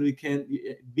move. You literally can't.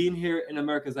 Being here in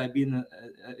America is like being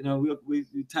you know, we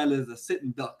title it as a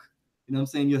sitting duck. You know what I'm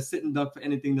saying? You're a sitting duck for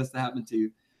anything that's to happen to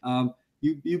you.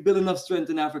 You build enough strength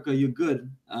in Africa, you're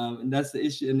good. And that's the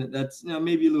issue. And that's, you know,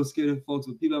 maybe a little scary for folks,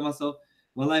 but people like myself,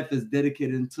 my life is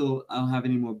dedicated until I don't have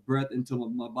any more breath, until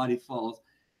my body falls,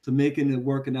 to making it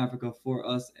work in Africa for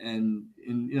us. And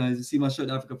you know, as you see my shirt,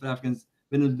 Africa for Africans,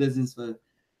 been in business for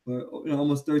you know,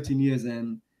 almost 13 years.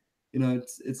 And, you know,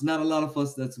 it's not a lot of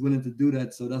us that's willing to do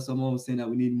that. So that's why I'm always saying that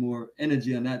we need more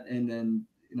energy on that end. And,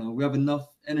 you know, we have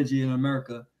enough energy in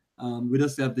America. We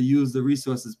just have to use the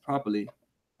resources properly.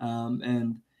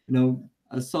 And, you know,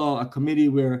 I saw a committee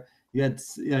where you had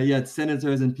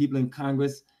senators and people in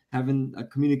Congress having a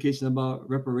communication about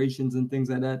reparations and things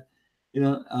like that. You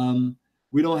know,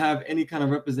 we don't have any kind of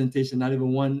representation, not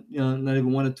even one, you know, not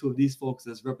even one or two of these folks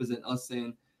that represent us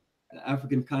saying the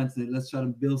African continent, let's try to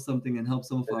build something and help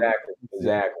some of our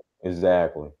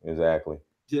Exactly.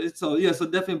 So yeah, so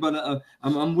definitely, but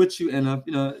I'm with you, and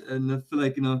you know, and I feel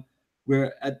like, you know,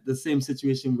 we're at the same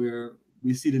situation where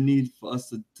we see the need for us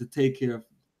to take care of,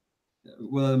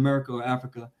 well, America or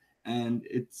Africa, and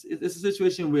it's a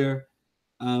situation where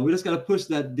we just got to push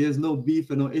that there's no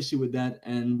beef and no issue with that,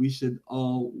 and we should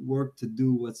all work to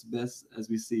do what's best as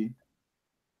we see.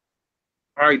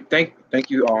 All right, thank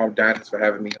you all, Dennis, for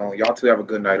having me on. Y'all two have a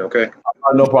good night, okay?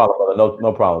 No problem, brother.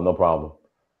 No problem. No problem.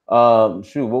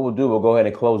 Shoot, what we'll do, we'll go ahead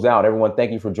and close out. Everyone,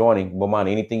 thank you for joining.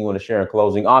 Bomani, anything you want to share in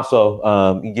closing?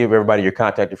 Also, you give everybody your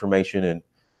contact information and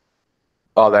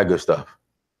all that good stuff.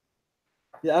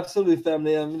 Yeah, absolutely,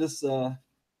 family. I'm just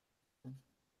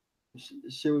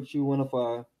share with you one of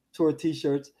our tour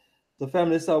T-shirts. So,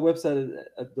 family, this is our website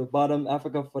at the bottom,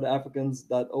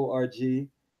 africafortheafricans.org.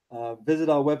 Visit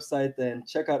our website and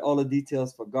check out all the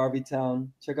details for Garvey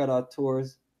Town. Check out our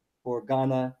tours for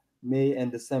Ghana, May and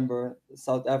December,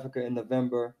 South Africa in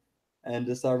November. And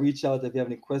just reach out if you have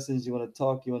any questions, you want to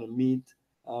talk, you want to meet.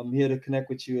 I'm here to connect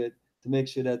with you to make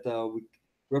sure that we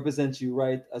represent you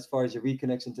right as far as your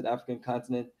reconnection to the African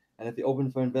continent. And if you're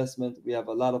open for investment, we have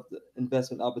a lot of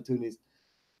investment opportunities.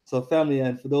 So, family,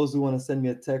 and for those who want to send me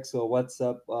a text or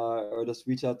WhatsApp or just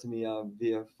reach out to me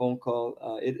via phone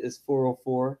call, it is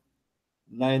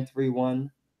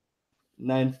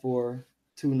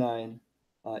 404-931-9429.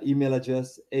 Email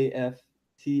address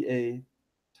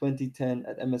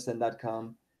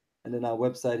afta2010@msn.com. And then our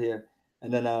website here.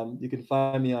 And then you can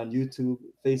find me on YouTube,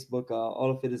 Facebook.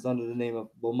 All of it is under the name of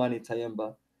Bomani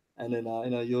Tyehimba. And then you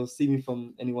know, you'll see me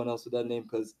from anyone else with that name,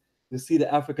 because you'll see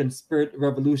the African spirit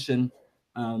revolution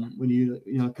when you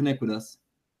know, connect with us.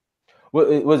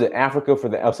 What was it? Africa for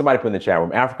the somebody put in the chat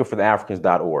room.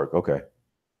 AfricaForTheAfricans.org. Okay.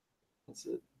 That's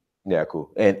it. Yeah, cool.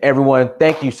 And everyone,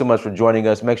 thank you so much for joining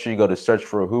us. Make sure you go to Search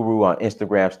for Uhuru on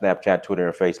Instagram, Snapchat, Twitter,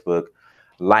 and Facebook.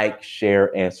 Like,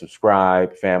 share, and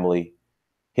subscribe, family.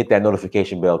 Hit that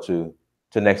notification bell too.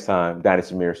 Till next time,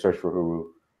 Dynasty Samir, Search for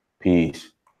Uhuru.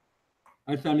 Peace.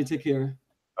 All right, family, take care.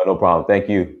 Oh, no problem. Thank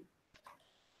you.